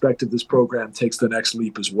that aspect of this program takes the next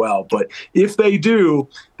leap as well. But if they do,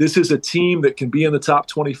 this is a team that can be in the top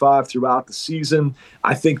 25 throughout the season.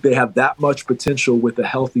 I think they have that much potential with a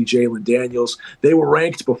healthy Jalen Daniels. They were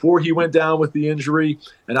ranked before he went down with the injury,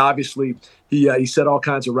 and obviously he set all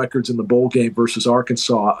kinds of records in the bowl game versus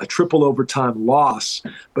Arkansas, a triple overtime loss.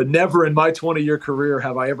 But never in my 20-year career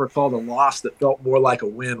have I ever called a loss that felt more like a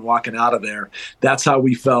win walking out of there. That's how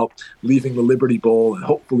we felt leaving the Liberty Bowl, and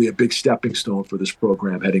hopefully a big stepping stone for this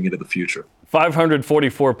program heading into the future.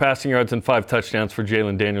 544 passing yards and 5 touchdowns for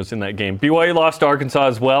Jalen Daniels in that game. BYU lost to Arkansas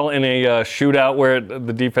as well in a shootout where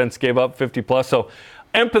the defense gave up 50-plus. So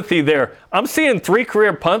empathy there. I'm seeing 3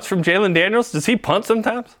 career punts from Jalen Daniels. Does he punt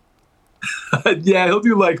sometimes? Yeah, he'll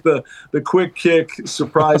do like the quick kick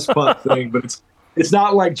surprise punt thing, but it's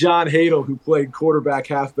not like John Hadel, who played quarterback,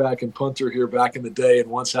 halfback, and punter here back in the day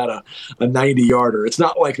and once had a 90-yarder. It's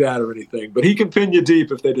not like that or anything, but he can pin you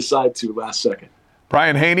deep if they decide to last second.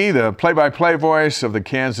 Brian Haney, the play-by-play voice of the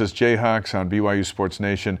Kansas Jayhawks on BYU Sports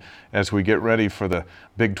Nation as we get ready for the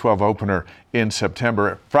Big 12 opener in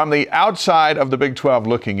September. From the outside of the Big 12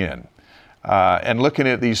 looking in and looking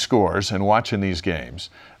at these scores and watching these games,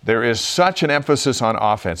 there is such an emphasis on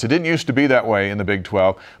offense. It didn't used to be that way in the Big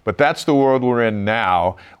 12, but that's the world we're in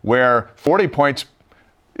now, where 40 points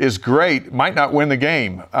is great, might not win the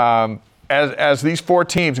game. As these 4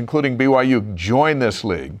 teams, including BYU, join this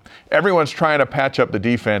league, everyone's trying to patch up the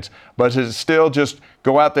defense, but it's still just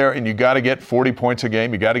go out there and you got to get 40 points a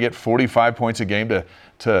game. You got to get 45 points a game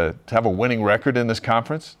to have a winning record in this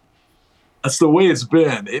conference? That's the way it's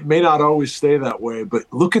been. It may not always stay that way, but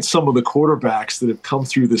look at some of the quarterbacks that have come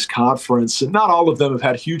through this conference, and not all of them have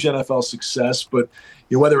had huge NFL success, but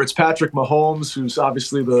whether it's Patrick Mahomes, who's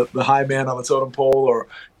obviously the high man on the totem pole, or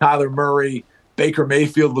Kyler Murray, Baker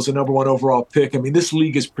Mayfield was a number 1 overall pick. I mean, this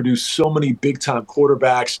league has produced so many big-time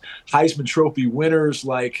quarterbacks, Heisman Trophy winners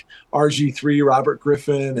like RG3, Robert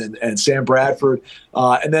Griffin, and Sam Bradford,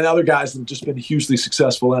 and then other guys that have just been hugely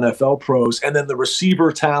successful NFL pros. And then the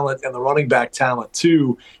receiver talent and the running back talent,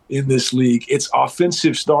 too, in this league. It's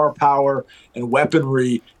offensive star power and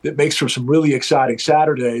weaponry that makes for some really exciting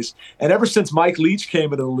Saturdays. And ever since Mike Leach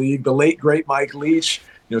came into the league, the late, great Mike Leach,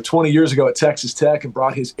 20 years ago at Texas Tech, and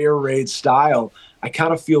brought his air raid style, I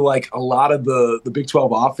kind of feel like a lot of the Big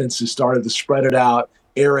 12 offenses started to spread it out,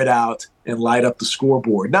 air it out, and light up the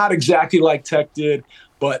scoreboard. Not exactly like Tech did,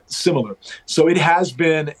 but similar. So it has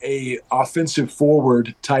been a offensive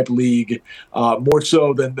forward type league, more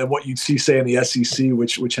so than what you'd see, say, in the SEC,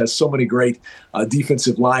 which has so many great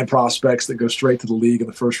defensive line prospects that go straight to the league in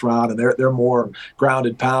the first round, and they're more ground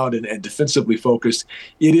and pound and defensively focused.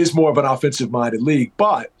 It is more of an offensive-minded league,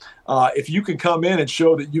 but if you can come in and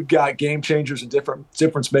show that you've got game changers and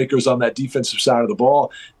difference makers on that defensive side of the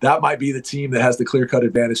ball, that might be the team that has the clear-cut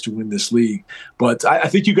advantage to win this league. But I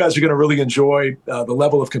think you guys are going to really enjoy the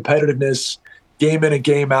level of competitiveness, game in and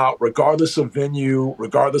game out, regardless of venue,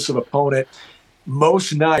 regardless of opponent.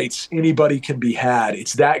 Most nights, anybody can be had.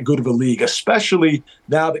 It's that good of a league, especially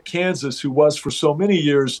now that Kansas, who was for so many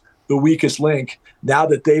years the weakest link, now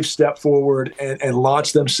that they've stepped forward and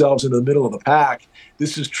launched themselves into the middle of the pack,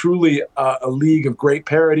 this is truly a league of great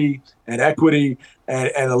parity and equity,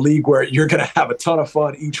 and a league where you're going to have a ton of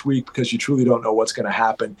fun each week because you truly don't know what's going to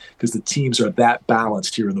happen because the teams are that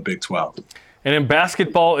balanced here in the Big 12. And in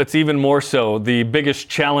basketball, it's even more so. The biggest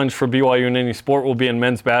challenge for BYU in any sport will be in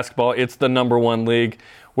men's basketball. It's the number 1 league.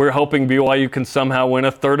 We're hoping BYU can somehow win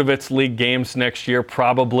a third of its league games next year,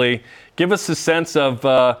 probably. Give us a sense of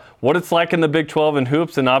what it's like in the Big 12 in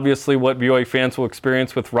hoops, and obviously what BYU fans will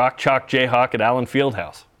experience with Rock Chalk Jayhawk at Allen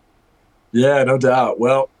Fieldhouse. Yeah, no doubt.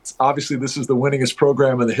 Well, obviously this is the winningest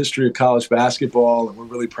program in the history of college basketball, and we're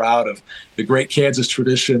really proud of the great Kansas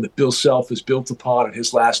tradition that Bill Self has built upon in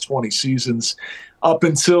his last 20 seasons. Up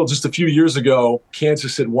until just a few years ago,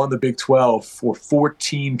 Kansas had won the Big 12 for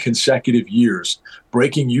 14 consecutive years,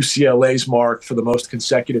 breaking UCLA's mark for the most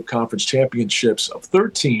consecutive conference championships of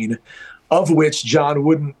 13, of which John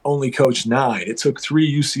Wooden only coached 9. It took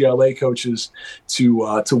 3 UCLA coaches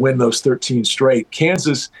to win those 13 straight.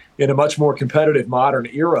 Kansas, in a much more competitive modern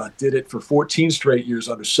era, did it for 14 straight years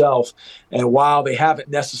under Self. And while they haven't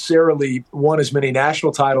necessarily won as many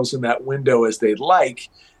national titles in that window as they'd like,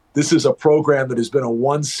 this is a program that has been a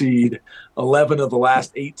 1 seed 11 of the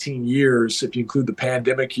last 18 years, if you include the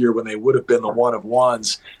pandemic year when they would have been the 1 of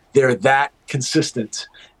 1s. They're that consistent.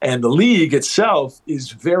 And the league itself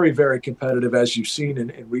is very, very competitive, as you've seen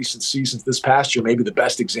in recent seasons. This past year, maybe the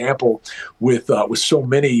best example with so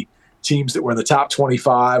many teams that were in the top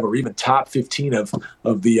 25 or even top 15 of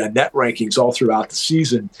the net rankings all throughout the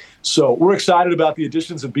season. So we're excited about the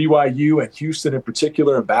additions of BYU and Houston in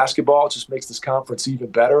particular in basketball. It just makes this conference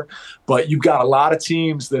even better. But you've got a lot of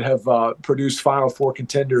teams that have produced Final Four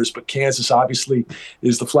contenders, but Kansas obviously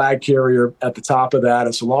is the flag carrier at the top of that.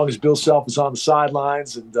 And so long as Bill Self is on the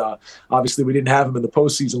sidelines, and obviously we didn't have him in the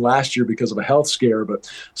postseason last year because of a health scare,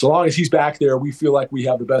 but so long as he's back there, we feel like we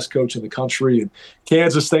have the best coach in the country. And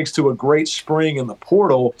Kansas, thanks to a great spring in the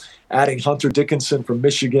portal, adding Hunter Dickinson from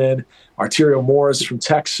Michigan, Arterio Morris from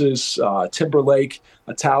Texas, Timberlake,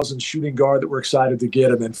 a Towson shooting guard that we're excited to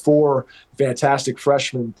get, and then 4 fantastic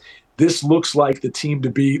freshmen. This looks like the team to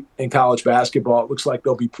beat in college basketball. It looks like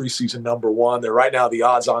they'll be preseason number 1. They're right now the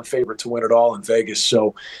odds-on favorite to win it all in Vegas.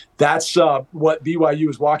 So that's what BYU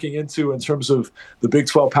is walking into in terms of the Big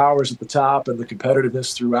 12 powers at the top and the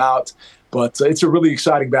competitiveness throughout. But it's a really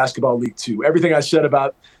exciting basketball league, too. Everything I said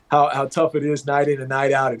about how tough it is night in and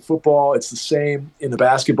night out in football, it's the same in the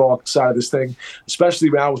basketball side of this thing, especially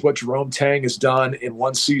now with what Jarom Tang has done in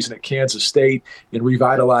 1 season at Kansas State in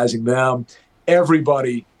revitalizing them.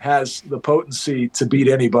 Everybody has the potency to beat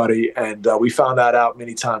anybody, and we found that out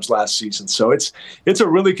many times last season. So it's a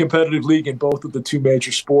really competitive league in both of the 2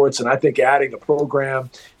 major sports, and I think adding a program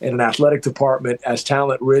and an athletic department as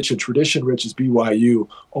talent-rich and tradition-rich as BYU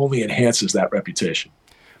only enhances that reputation.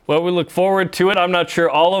 Well, we look forward to it. I'm not sure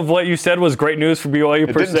all of what you said was great news for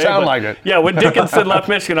BYU per se. It didn't sound like it. Yeah, when Dickinson left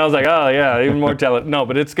Michigan, I was like, oh, yeah, even more talent. No,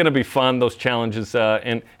 but it's going to be fun, those challenges.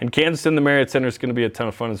 And Kansas in the Marriott Center is going to be a ton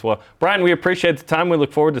of fun as well. Brian, we appreciate the time. We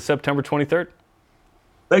look forward to September 23rd.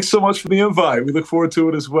 Thanks so much for the invite. We look forward to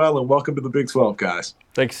it as well, and welcome to the Big 12, guys.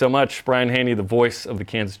 Thanks so much. Brian Haney, the voice of the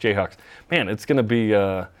Kansas Jayhawks. Man, it's going to be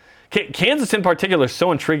Kansas in particular is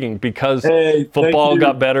so intriguing because football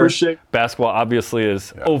got better. Basketball obviously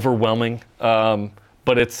is overwhelming,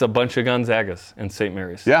 but it's a bunch of Gonzagas and St.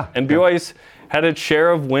 Mary's. Yeah. And BYU's had its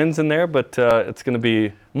share of wins in there, but it's going to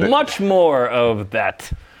be much more of that.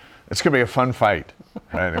 It's going to be a fun fight.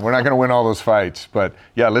 Right? And we're not going to win all those fights. But,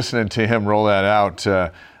 yeah, listening to him roll that out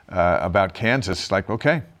about Kansas, like,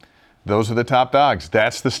 okay, those are the top dogs.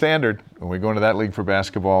 That's the standard. When we go into that league for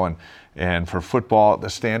basketball and for football, the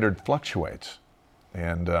standard fluctuates.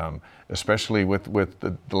 And especially with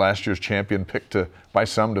the last year's champion picked by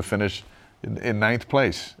some to finish in ninth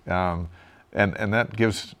place. And that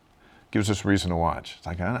gives us reason to watch. It's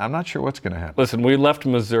like, I'm not sure what's going to happen. Listen, we left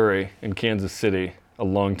Missouri and Kansas City a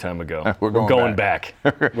long time ago. We're going back.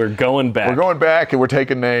 We're going back. We're going back, and we're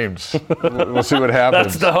taking names. We'll see what happens.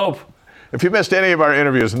 That's the hope. If you missed any of our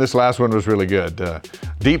interviews, and this last one was really good,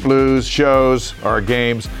 Deep Blues, shows, our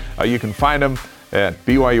games, you can find them at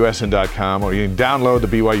BYUSN.com, or you can download the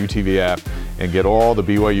BYU TV app and get all the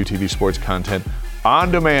BYU TV sports content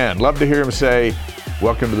on demand. Love to hear him say,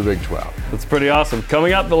 welcome to the Big 12. That's pretty awesome.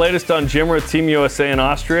 Coming up, the latest on Jimmer, Team USA in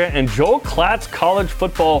Austria, and Joel Klatt's college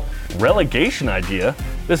football relegation idea.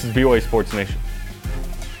 This is BYU Sports Nation.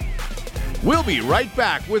 We'll be right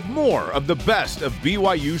back with more of the best of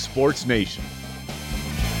BYU Sports Nation.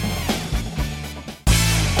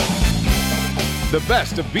 The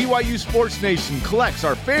best of BYU Sports Nation collects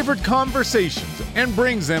our favorite conversations and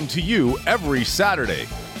brings them to you every Saturday.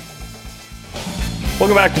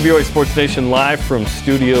 Welcome back to BYU Sports Nation live from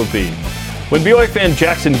Studio B. When BYU fan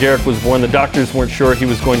Jackson Garrick was born, the doctors weren't sure he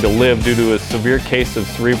was going to live due to a severe case of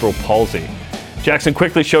cerebral palsy. Jackson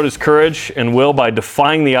quickly showed his courage and will by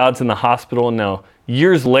defying the odds in the hospital, and now,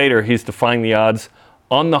 years later, he's defying the odds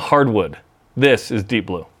on the hardwood. This is Deep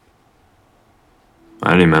Blue.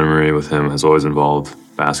 My only memory with him has always involved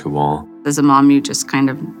basketball. As a mom, you just kind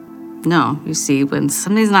of know. You see when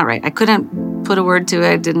something's not right. I couldn't put a word to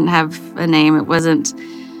it. I didn't have a name. It wasn't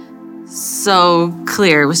so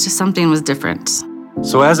clear. It was just something was different.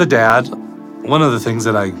 So as a dad, one of the things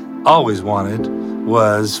that I always wanted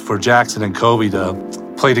was for Jackson and Kobe to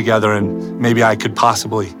play together, and maybe I could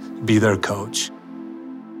possibly be their coach.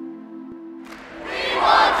 We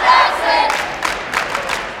want Jackson!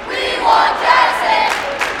 We want Jackson!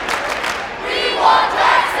 We want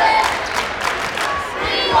Jackson!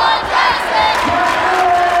 We want Jackson!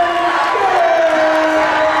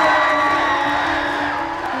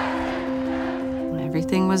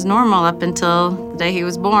 Everything was normal up until the day he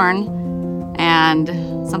was born, and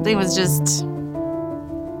something was just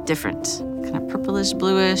different, kind of purplish,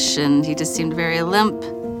 bluish, and he just seemed very limp.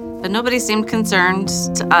 But nobody seemed concerned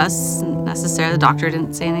to us necessarily. The doctor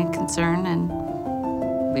didn't say any concern, and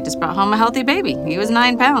we just brought home a healthy baby. He was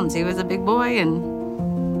 9 pounds. He was a big boy,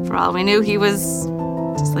 and for all we knew, he was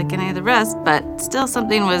just like any of the rest, but still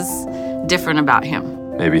something was different about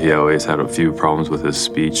him. Maybe he always had a few problems with his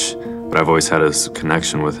speech, but I've always had this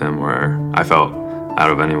connection with him where I felt out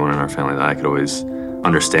of anyone in our family that I could always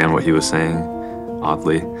understand what he was saying,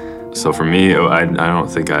 oddly. So for me, I don't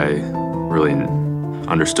think I really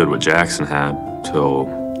understood what Jackson had till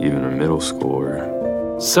even in middle school.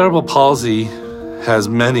 Cerebral palsy has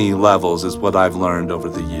many levels, is what I've learned over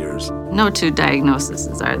the years. No two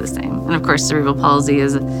diagnoses are the same. And of course, cerebral palsy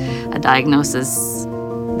is a diagnosis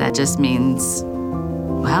that just means,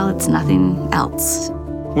 well, it's nothing else.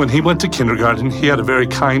 When he went to kindergarten, he had a very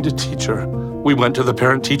kind teacher. We went to the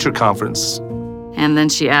parent-teacher conference. And then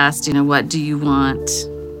she asked, what do you want?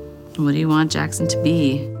 What do you want Jackson to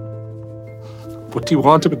be? What do you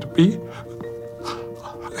want him to be?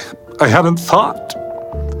 I hadn't thought.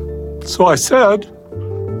 So I said,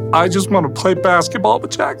 I just want to play basketball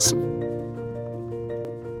with Jackson.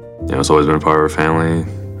 It's always been a part of our family.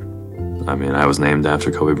 I mean, I was named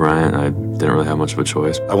after Kobe Bryant. I didn't really have much of a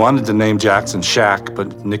choice. I wanted to name Jackson Shaq,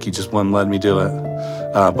 but Nikki just wouldn't let me do it.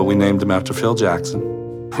 But we named him after Phil Jackson.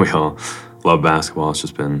 We all love basketball. It's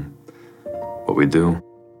just been what we do.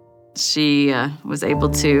 She was able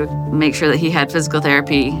to make sure that he had physical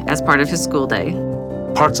therapy as part of his school day.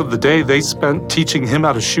 Parts of the day they spent teaching him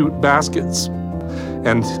how to shoot baskets.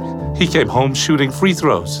 And he came home shooting free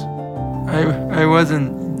throws. I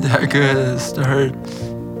wasn't that good at the start.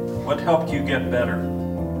 What helped you get better?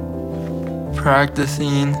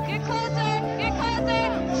 Practicing.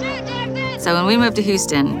 So when we moved to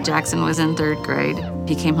Houston, Jackson was in 3rd grade.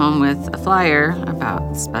 He came home with a flyer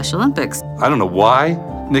about Special Olympics. I don't know why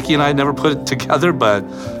Nikki and I never put it together, but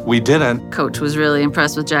we didn't. Coach was really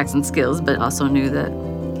impressed with Jackson's skills, but also knew that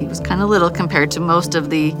he was kind of little compared to most of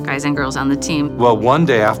the guys and girls on the team. Well, one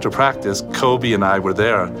day after practice, Kobe and I were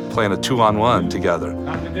there playing a 2-on-1 together.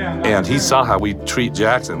 And he saw how we treat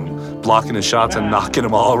Jackson, blocking his shots and knocking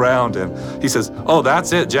him all around. And he says, oh,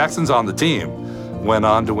 that's it, Jackson's on the team. Went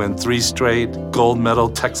on to win 3 straight gold medal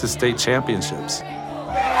Texas State championships.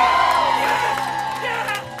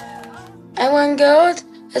 goes.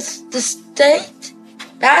 It's the state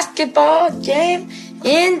basketball game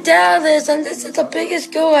in Dallas, and this is the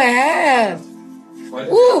biggest goal I have.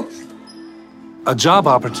 Woo! A job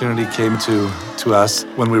opportunity came to us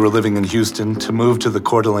when we were living in Houston to move to the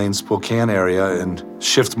Coeur d'Alene, Spokane area and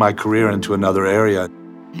shift my career into another area.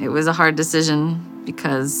 It was a hard decision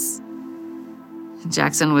because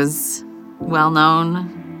Jackson was well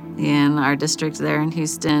known in our district there in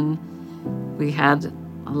Houston. We had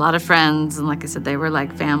a lot of friends, and like I said, they were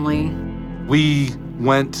like family. We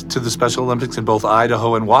went to the Special Olympics in both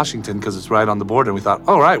Idaho and Washington because it's right on the border. And we thought,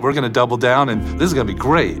 all right, we're going to double down, and this is going to be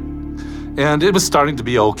great. And it was starting to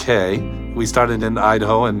be okay. We started in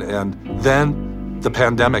Idaho, and then the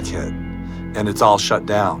pandemic hit, and it's all shut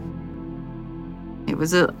down. It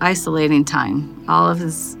was an isolating time. All of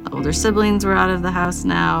his older siblings were out of the house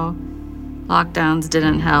now. Lockdowns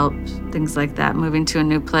didn't help, things like that, moving to a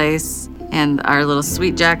new place. And our little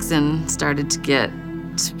sweet Jackson started to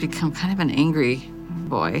become kind of an angry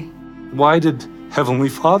boy. Why did Heavenly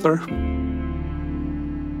Father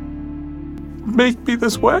make me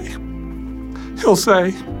this way? He'll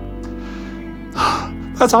say,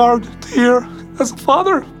 that's hard to hear as a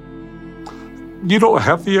father. You don't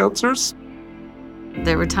have the answers.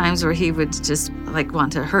 There were times where he would just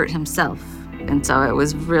want to hurt himself. And so it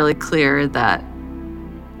was really clear that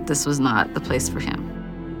this was not the place for him.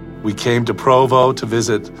 We came to Provo to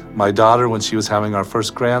visit my daughter when she was having our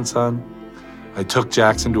first grandson. I took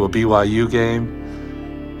Jackson to a BYU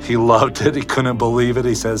game. He loved it. He couldn't believe it.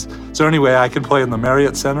 He says, is there any way I can play in the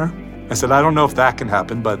Marriott Center? I said, I don't know if that can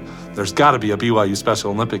happen, but there's got to be a BYU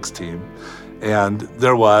Special Olympics team. And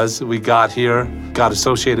there was. We got here, got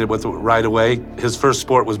associated with it right away. His first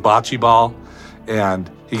sport was bocce ball,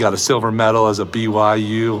 and he got a silver medal as a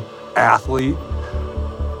BYU athlete.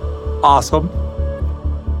 Awesome.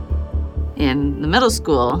 In the middle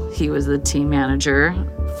school, he was the team manager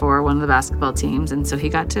for one of the basketball teams, and so he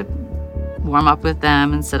got to warm up with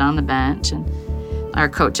them and sit on the bench. And our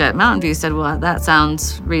coach at Mountain View said, well, that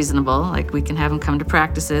sounds reasonable. We can have him come to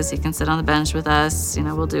practices. He can sit on the bench with us.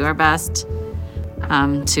 We'll do our best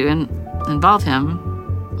to involve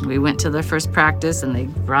him. We went to their first practice, and they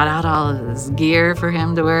brought out all of this gear for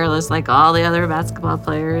him to wear, just like all the other basketball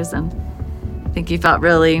players. And I think he felt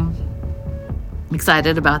really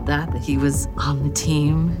excited about that he was on the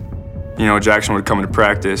team. Jackson would come into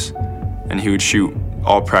practice, and he would shoot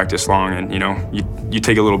all practice long. And, you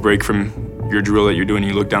take a little break from your drill that you're doing,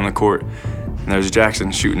 you look down the court, and there's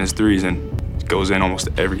Jackson shooting his threes, and it goes in almost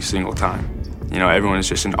every single time. Everyone is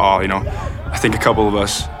just in awe. I think a couple of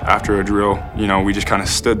us, after a drill, we just kind of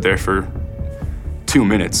stood there for 2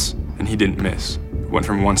 minutes, and he didn't miss. Went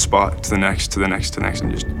from one spot to the next, to the next, to the next,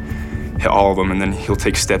 and just hit all of them. And then he'll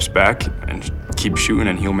take steps back and keep shooting,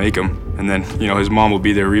 and he'll make them. And then, his mom will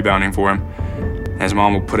be there rebounding for him. And his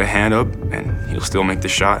mom will put a hand up, and he'll still make the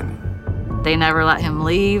shot. They never let him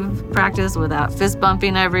leave practice without fist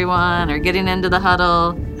bumping everyone or getting into the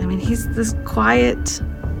huddle. He's this quiet,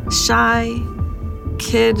 shy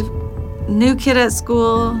kid, new kid at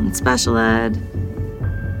school in special ed.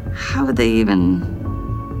 How would they even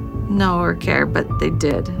know or care? But they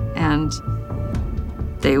did. And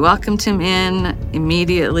they welcomed him in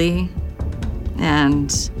immediately.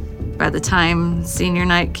 And by the time senior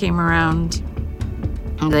night came around,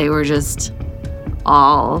 they were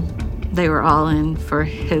all in for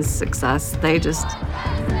his success.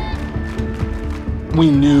 We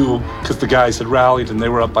knew, because the guys had rallied, and they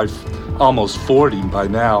were up by almost 40 by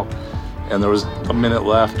now, and there was a minute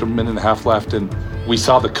and a half left, and we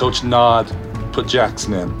saw the coach nod, put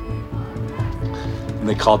Jackson in. And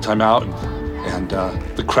they called timeout, and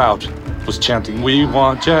the crowd was chanting, "We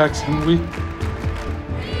want Jackson, we..."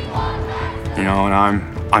 And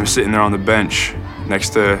I'm sitting there on the bench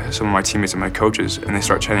next to some of my teammates and my coaches, and they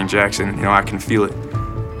start chanting Jackson. I can feel it.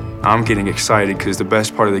 I'm getting excited because the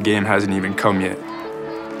best part of the game hasn't even come yet.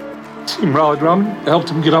 Team rallied around him, helped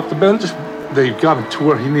him get off the bench. They got him to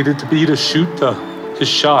where he needed to be to shoot his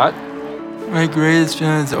shot. My greatest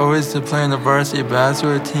feeling is always to play on the varsity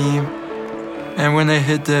basketball team. And when they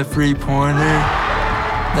hit that three-pointer,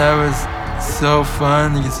 that was so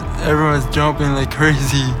fun because everyone was jumping like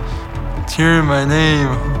crazy, cheering my name.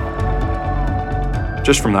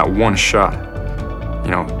 Just from that one shot,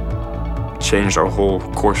 changed our whole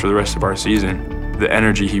course for the rest of our season. The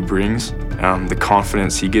energy he brings, the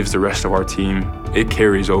confidence he gives the rest of our team, it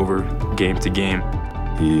carries over game to game.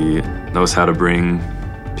 He knows how to bring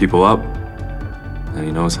people up, and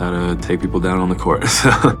he knows how to take people down on the court.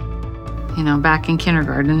 Back in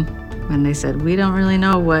kindergarten, when they said, we don't really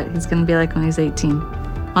know what he's going to be like when he's 18.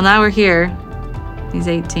 Well, now we're here. He's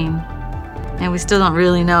 18. And we still don't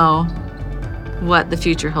really know what the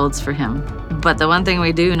future holds for him. But the one thing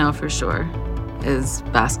we do know for sure is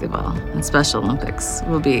basketball and Special Olympics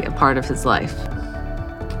will be a part of his life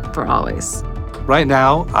for always. Right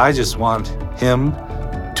now, I just want him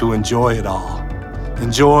to enjoy it all.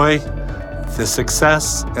 Enjoy the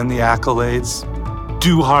success and the accolades.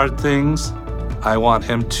 Do hard things. I want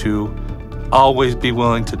him to always be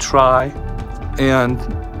willing to try. And,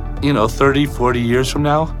 30, 40 years from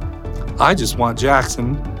now, I just want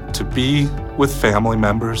Jackson to be with family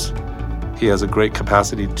members. He has a great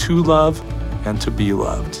capacity to love and to be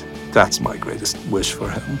loved. That's my greatest wish for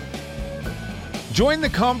him. Join the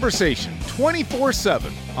conversation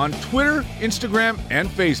 24/7 on Twitter, Instagram, and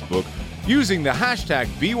Facebook using the hashtag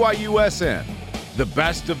BYUSN. The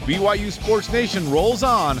best of BYU Sports Nation rolls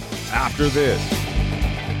on after this.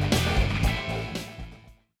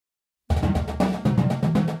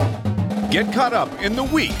 Get caught up in the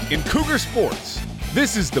week in Cougar sports.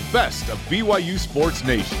 This is the best of BYU Sports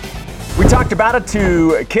Nation. We talked about it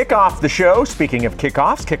to kick off the show. Speaking of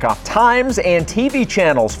kickoffs, kickoff times and TV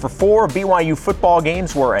channels for 4 BYU football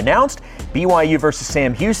games were announced. BYU versus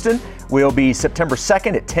Sam Houston will be September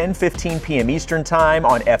 2nd at 10:15 p.m. Eastern Time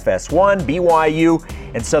on FS1. BYU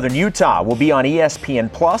and Southern Utah will be on ESPN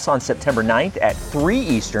Plus on September 9th at 3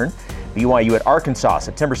 Eastern. BYU at Arkansas,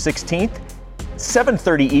 September 16th,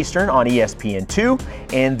 7:30 Eastern on ESPN2.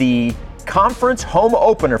 And the conference home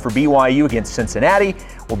opener for BYU against Cincinnati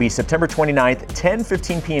will be September 29th,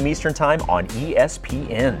 10:15 p.m. Eastern Time on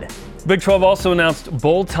ESPN. Big 12 also announced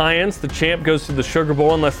bowl tie-ins. The champ goes to the Sugar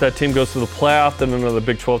Bowl unless that team goes to the playoff. Then another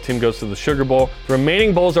Big 12 team goes to the Sugar Bowl. The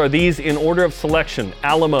remaining bowls are these in order of selection: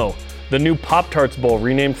 Alamo, the new Pop-Tarts Bowl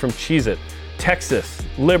renamed from Cheez-It, Texas,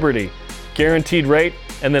 Liberty, Guaranteed Rate,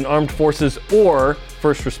 and then Armed Forces or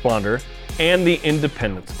First Responder, and the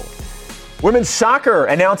Independence Bowl. Women's soccer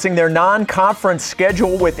announcing their non-conference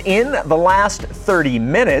schedule within the last 30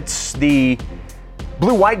 minutes. The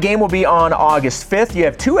Blue-White game will be on August 5th. You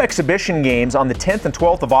have 2 exhibition games on the 10th and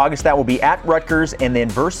 12th of August. That will be at Rutgers and then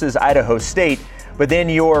versus Idaho State. But then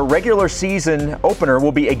your regular season opener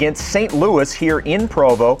will be against St. Louis here in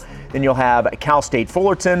Provo. Then you'll have Cal State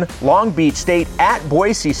Fullerton, Long Beach State at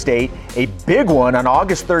Boise State, a big one on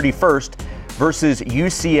August 31st versus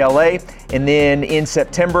UCLA. And then in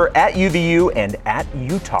September at UVU and at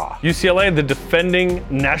Utah. UCLA, the defending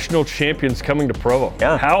national champions, coming to Provo.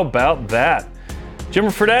 Yeah. How about that? Jimmer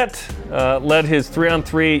Fredette led his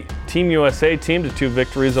 3-on-3 Team USA team to 2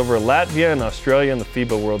 victories over Latvia and Australia in the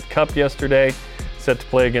FIBA World Cup yesterday. Set to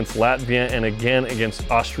play against Latvia and again against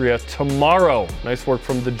Austria tomorrow. Nice work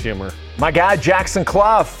from the Jimmer. My guy Jackson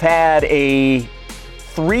Clough had a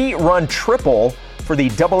 3-run triple for the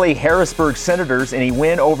AA Harrisburg Senators in a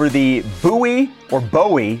win over the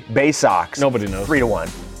Bowie Bay Sox. Nobody knows. 3-1.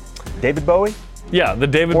 David Bowie? Yeah, the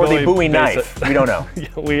David or Bowie. Or the Bowie Bay knife. We don't know.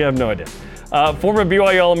 We have no idea. Former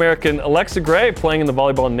BYU All-American Alexa Gray, playing in the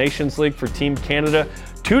Volleyball Nations League for Team Canada,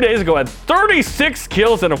 2 days ago had 36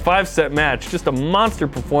 kills in a 5-set match. Just a monster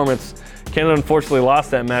performance. Canada unfortunately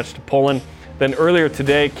lost that match to Poland. Then earlier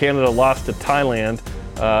today, Canada lost to Thailand.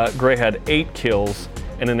 Gray had 8 kills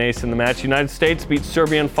and an ace in the match. United States beat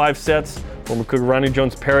Serbia in 5 sets. Former Cougar Ronnie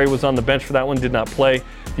Jones-Perry was on the bench for that one, did not play.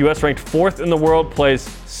 The U.S. ranked 4th in the world plays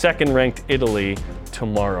 2nd-ranked Italy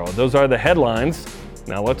tomorrow. Those are the headlines.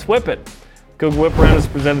 Now let's whip it. Cougar Whip Around is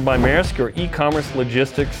presented by Maersk, your e-commerce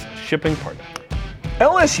logistics shipping partner.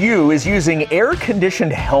 LSU is using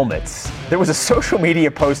air-conditioned helmets. There was a social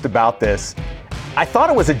media post about this. I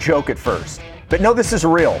thought it was a joke at first, but no, this is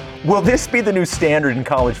real. Will this be the new standard in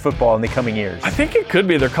college football in the coming years? I think it could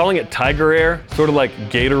be. They're calling it Tiger Air, sort of like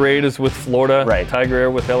Gatorade is with Florida, right. Tiger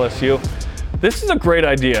Air with LSU. This is a great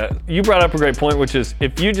idea. You brought up a great point, which is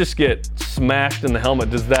if you just get smashed in the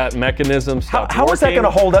helmet, does that mechanism stop working? How is that going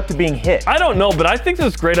to hold up to being hit? I don't know, but I think this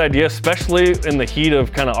is a great idea, especially in the heat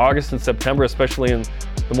of kind of August and September, especially in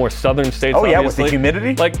the more southern states. Oh, yeah, obviously. with the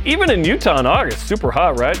humidity? Like even in Utah in August, super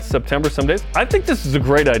hot, right? September some days. I think this is a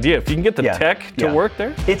great idea. If you can get the tech to work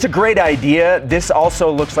there. It's a great idea. This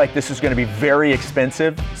also looks like this is going to be very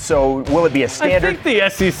expensive. So will it be a standard? I think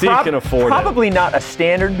the SEC can afford it. Probably not a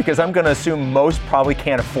standard because I'm going to assume most probably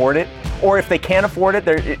can't afford it. Or if they can't afford it,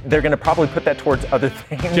 they're going to probably put that towards other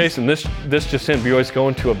things. Jason, this just in, BYU's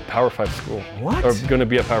going to a Power 5 school. What? Or going to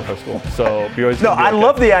be a Power 5 school. So BYU's No, I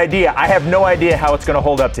love the idea. I have no idea how it's going to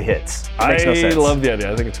hold up to hits. It makes no sense. I love the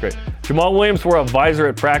idea. I think it's great. Jamal Williams wore a visor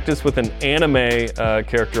at practice with an anime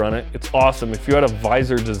character on it. It's awesome. If you had a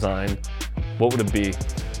visor design, what would it be?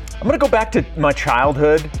 I'm going to go back to my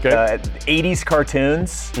childhood, 80s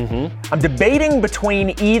cartoons. I'm debating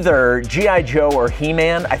between either G.I. Joe or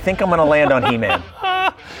He-Man. I think I'm going to land on He-Man.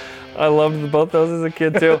 I loved both those as a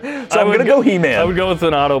kid too. So I'm gonna go He-Man. I would go with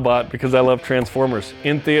an Autobot because I love Transformers.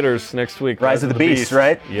 In theaters next week. Rise of the Beast,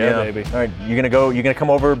 right? Yeah, baby. All right, you're gonna come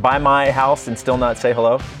over by my house and still not say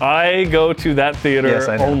hello? I go to that theater Yes,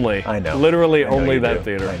 I know. only. I know. Literally I know only you that do.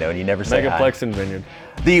 theater. I know, and you never say hi. Megaplex and Vineyard.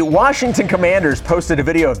 The Washington Commanders posted a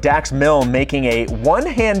video of Dax Milne making a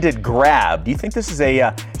one-handed grab. Do you think this is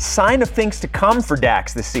a sign of things to come for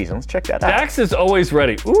Dax this season? Let's check that out. Dax is always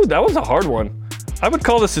ready. Ooh, that was a hard one. I would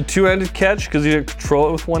call this a two-handed catch because you control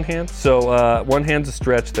it with one hand. So one hand's a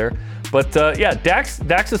stretch there. But yeah, Dax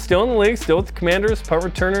is still in the league, still with the Commanders, punt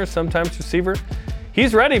returner, sometimes receiver.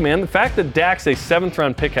 He's ready, man. The fact that Dax, a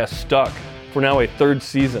 7th-round pick, has stuck for now a 3rd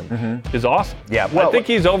season is awesome. Yeah, well, I think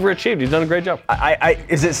he's overachieved. He's done a great job.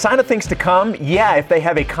 Is it a sign of things to come? Yeah, if they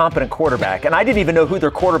have a competent quarterback. And I didn't even know who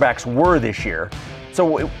their quarterbacks were this year.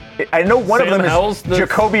 So I know one Sam of them Howell's is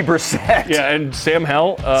Jacoby Brissett. Yeah, and Sam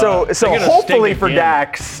Howell. So hopefully for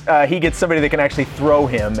Dax, he gets somebody that can actually throw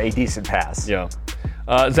him a decent pass. Yeah.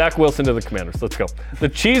 Zach Wilson to the Commanders. Let's go. The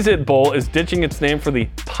Cheez-It Bowl is ditching its name for the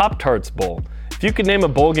Pop-Tarts Bowl. If you could name a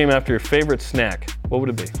bowl game after your favorite snack, what would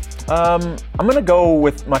it be? I'm going to go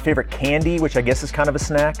with my favorite candy, which I guess is kind of a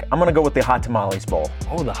snack. I'm going to go with the Hot Tamales Bowl.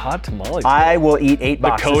 Oh, the Hot Tamales Bowl. I will eat 8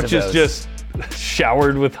 boxes of those. The coach is just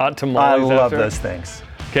showered with hot tamales. I love those things.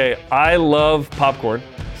 Okay, I love popcorn.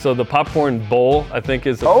 So the Popcorn Bowl, I think,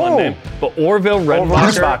 is a fun name. But Orville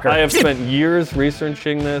Redenbacher, I have spent years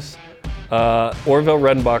researching this. Orville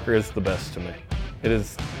Redenbacher is the best to me. It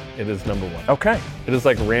is number 1. Okay. It is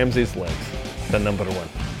like Ramsey's legs, the number 1.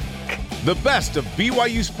 The best of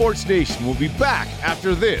BYU Sports Nation will be back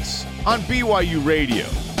after this on BYU Radio.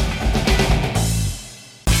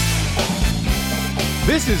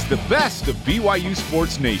 This is the best of BYU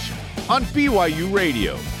Sports Nation on BYU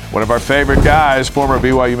Radio. One of our favorite guys, former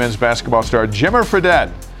BYU men's basketball star Jimmer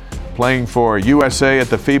Fredette, playing for USA at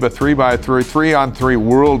the FIBA 3x3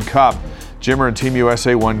 World Cup. Jimmer and Team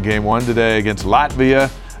USA won Game 1 today against Latvia,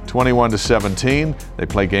 21-17. They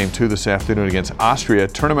play Game 2 this afternoon against Austria.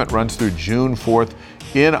 Tournament runs through June 4th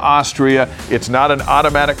in Austria. It's not an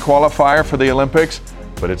automatic qualifier for the Olympics,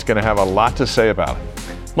 but it's going to have a lot to say about it.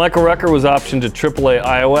 Michael Rucker was optioned to AAA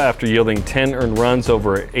Iowa after yielding 10 earned runs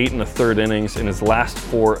over 8 1/3 innings in his last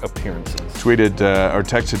 4 appearances. Tweeted or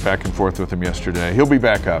texted back and forth with him yesterday. He'll be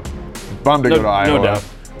back up. Bummed to go to Iowa, no doubt.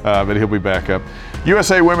 but he'll be back up.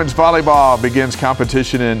 USA Women's Volleyball begins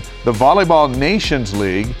competition in the Volleyball Nations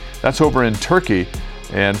League. That's over in Turkey.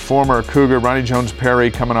 And former Cougar Ronnie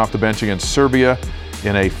Jones-Perry coming off the bench against Serbia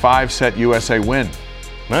in a 5-set USA win.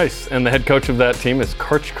 Nice. And the head coach of that team is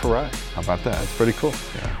Karch Karai. How about that? That's pretty cool.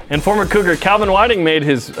 Yeah. And former Cougar Calvin Whiting made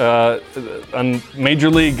his Major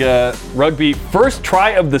League Rugby first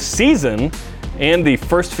try of the season and the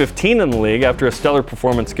first 15 in the league after a stellar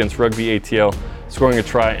performance against Rugby ATL, scoring a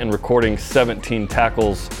try and recording 17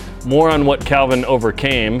 tackles. More on what Calvin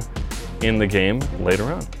overcame in the game later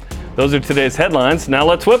on. Those are today's headlines. Now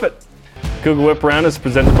let's whip it. Cougar Whip Around is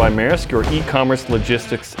presented by Maersk, your e-commerce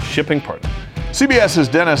logistics shipping partner. CBS's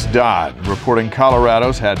Dennis Dodd reporting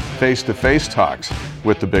Colorado's had face-to-face talks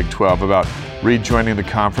with the Big 12 about rejoining the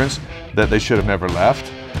conference that they should have never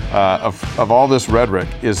left. Of all this rhetoric,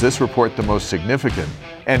 is this report the most significant?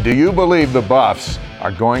 And do you believe the Buffs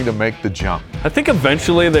are going to make the jump? I think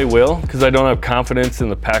eventually they will, because I don't have confidence in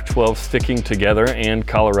the Pac-12 sticking together, and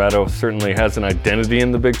Colorado certainly has an identity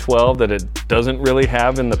in the Big 12 that it doesn't really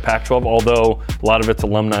have in the Pac-12, although a lot of its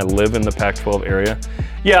alumni live in the Pac-12 area.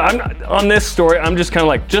 Yeah, on this story, I'm just kind of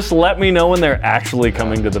like, just let me know when they're actually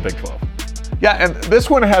coming to the Big 12. Yeah, and this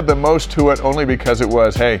one had the most to it only because it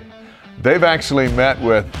was, hey, they've actually met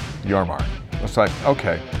with Yormark. It's like,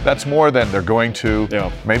 okay, that's more than they're going to.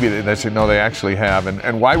 Yeah. Maybe they say, no, they actually have.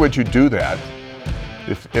 And why would you do that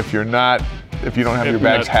if you don't have your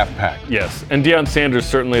bags half packed? Yes, and Deion Sanders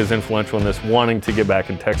certainly is influential in this, wanting to get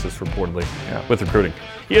back in Texas reportedly with recruiting.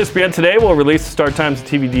 ESPN Today will release the start times and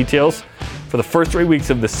TV details for the first 3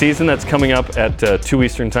 weeks of the season. That's coming up at 2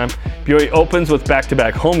 Eastern time. BYU opens with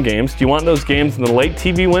back-to-back home games. Do you want those games in the late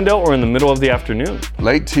TV window or in the middle of the afternoon?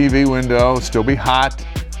 Late TV window, still be hot.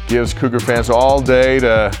 Gives Cougar fans all day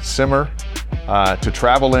to simmer, to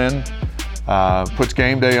travel in. Puts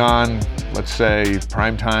game day on, let's say,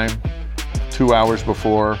 prime time, 2 hours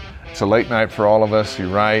before. It's a late night for all of us, you're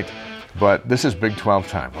right. But this is Big 12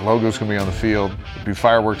 time. The logo's going to be on the field. There'll be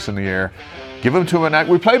fireworks in the air. Give them to them at night.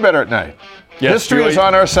 We play better at night. Yes, history is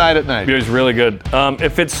on our side at night. BYU's really good.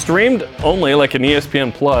 If it's streamed only, like an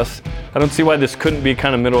ESPN Plus, I don't see why this couldn't be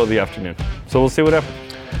kind of middle of the afternoon. So we'll see what happens.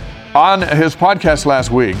 On his podcast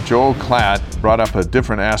last week, Joel Klatt brought up a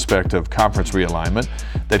different aspect of conference realignment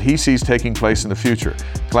that he sees taking place in the future.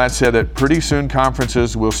 Klatt said that pretty soon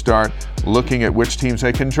conferences will start looking at which teams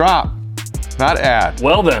they can drop, not add.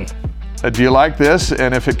 Well then. Do you like this?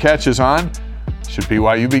 And if it catches on, should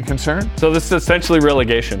BYU be concerned? So this is essentially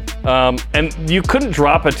relegation. And you couldn't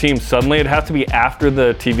drop a team suddenly. It has to be after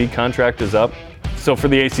the TV contract is up. So for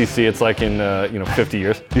the ACC, it's like in 50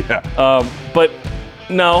 years. Yeah. But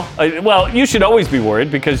no, you should always be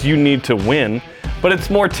worried because you need to win. But it's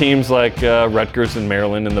more teams like Rutgers and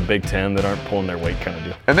Maryland in the Big Ten that aren't pulling their weight kind of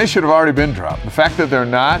deal. And they should have already been dropped. The fact that they're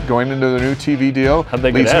not going into the new TV deal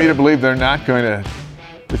leads me to believe they're not going to.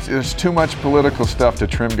 There's too much political stuff to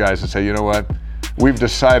trim guys and say, you know what, we've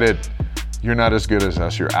decided you're not as good as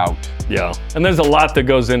us, you're out. Yeah, and there's a lot that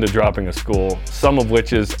goes into dropping a school, some of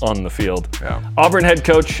which is on the field. Yeah. Auburn head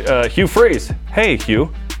coach Hugh Freeze, hey Hugh,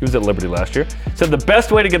 he was at Liberty last year, said the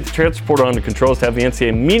best way to get the transfer portal under control is to have the NCAA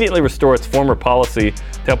immediately restore its former policy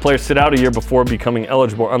to have players sit out a year before becoming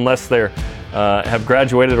eligible unless they have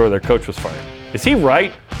graduated or their coach was fired. Is he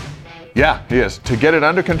right? Yeah, he is. To get it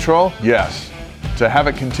under control, yes. To have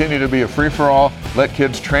it continue to be a free-for-all, let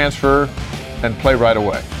kids transfer and play right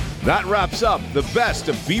away. That wraps up the best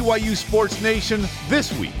of BYU Sports Nation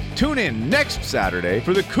this week. Tune in next Saturday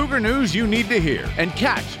for the Cougar news you need to hear. And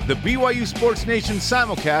catch the BYU Sports Nation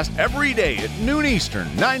simulcast every day at noon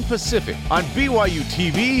Eastern, 9 Pacific on BYU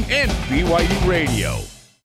TV and BYU Radio.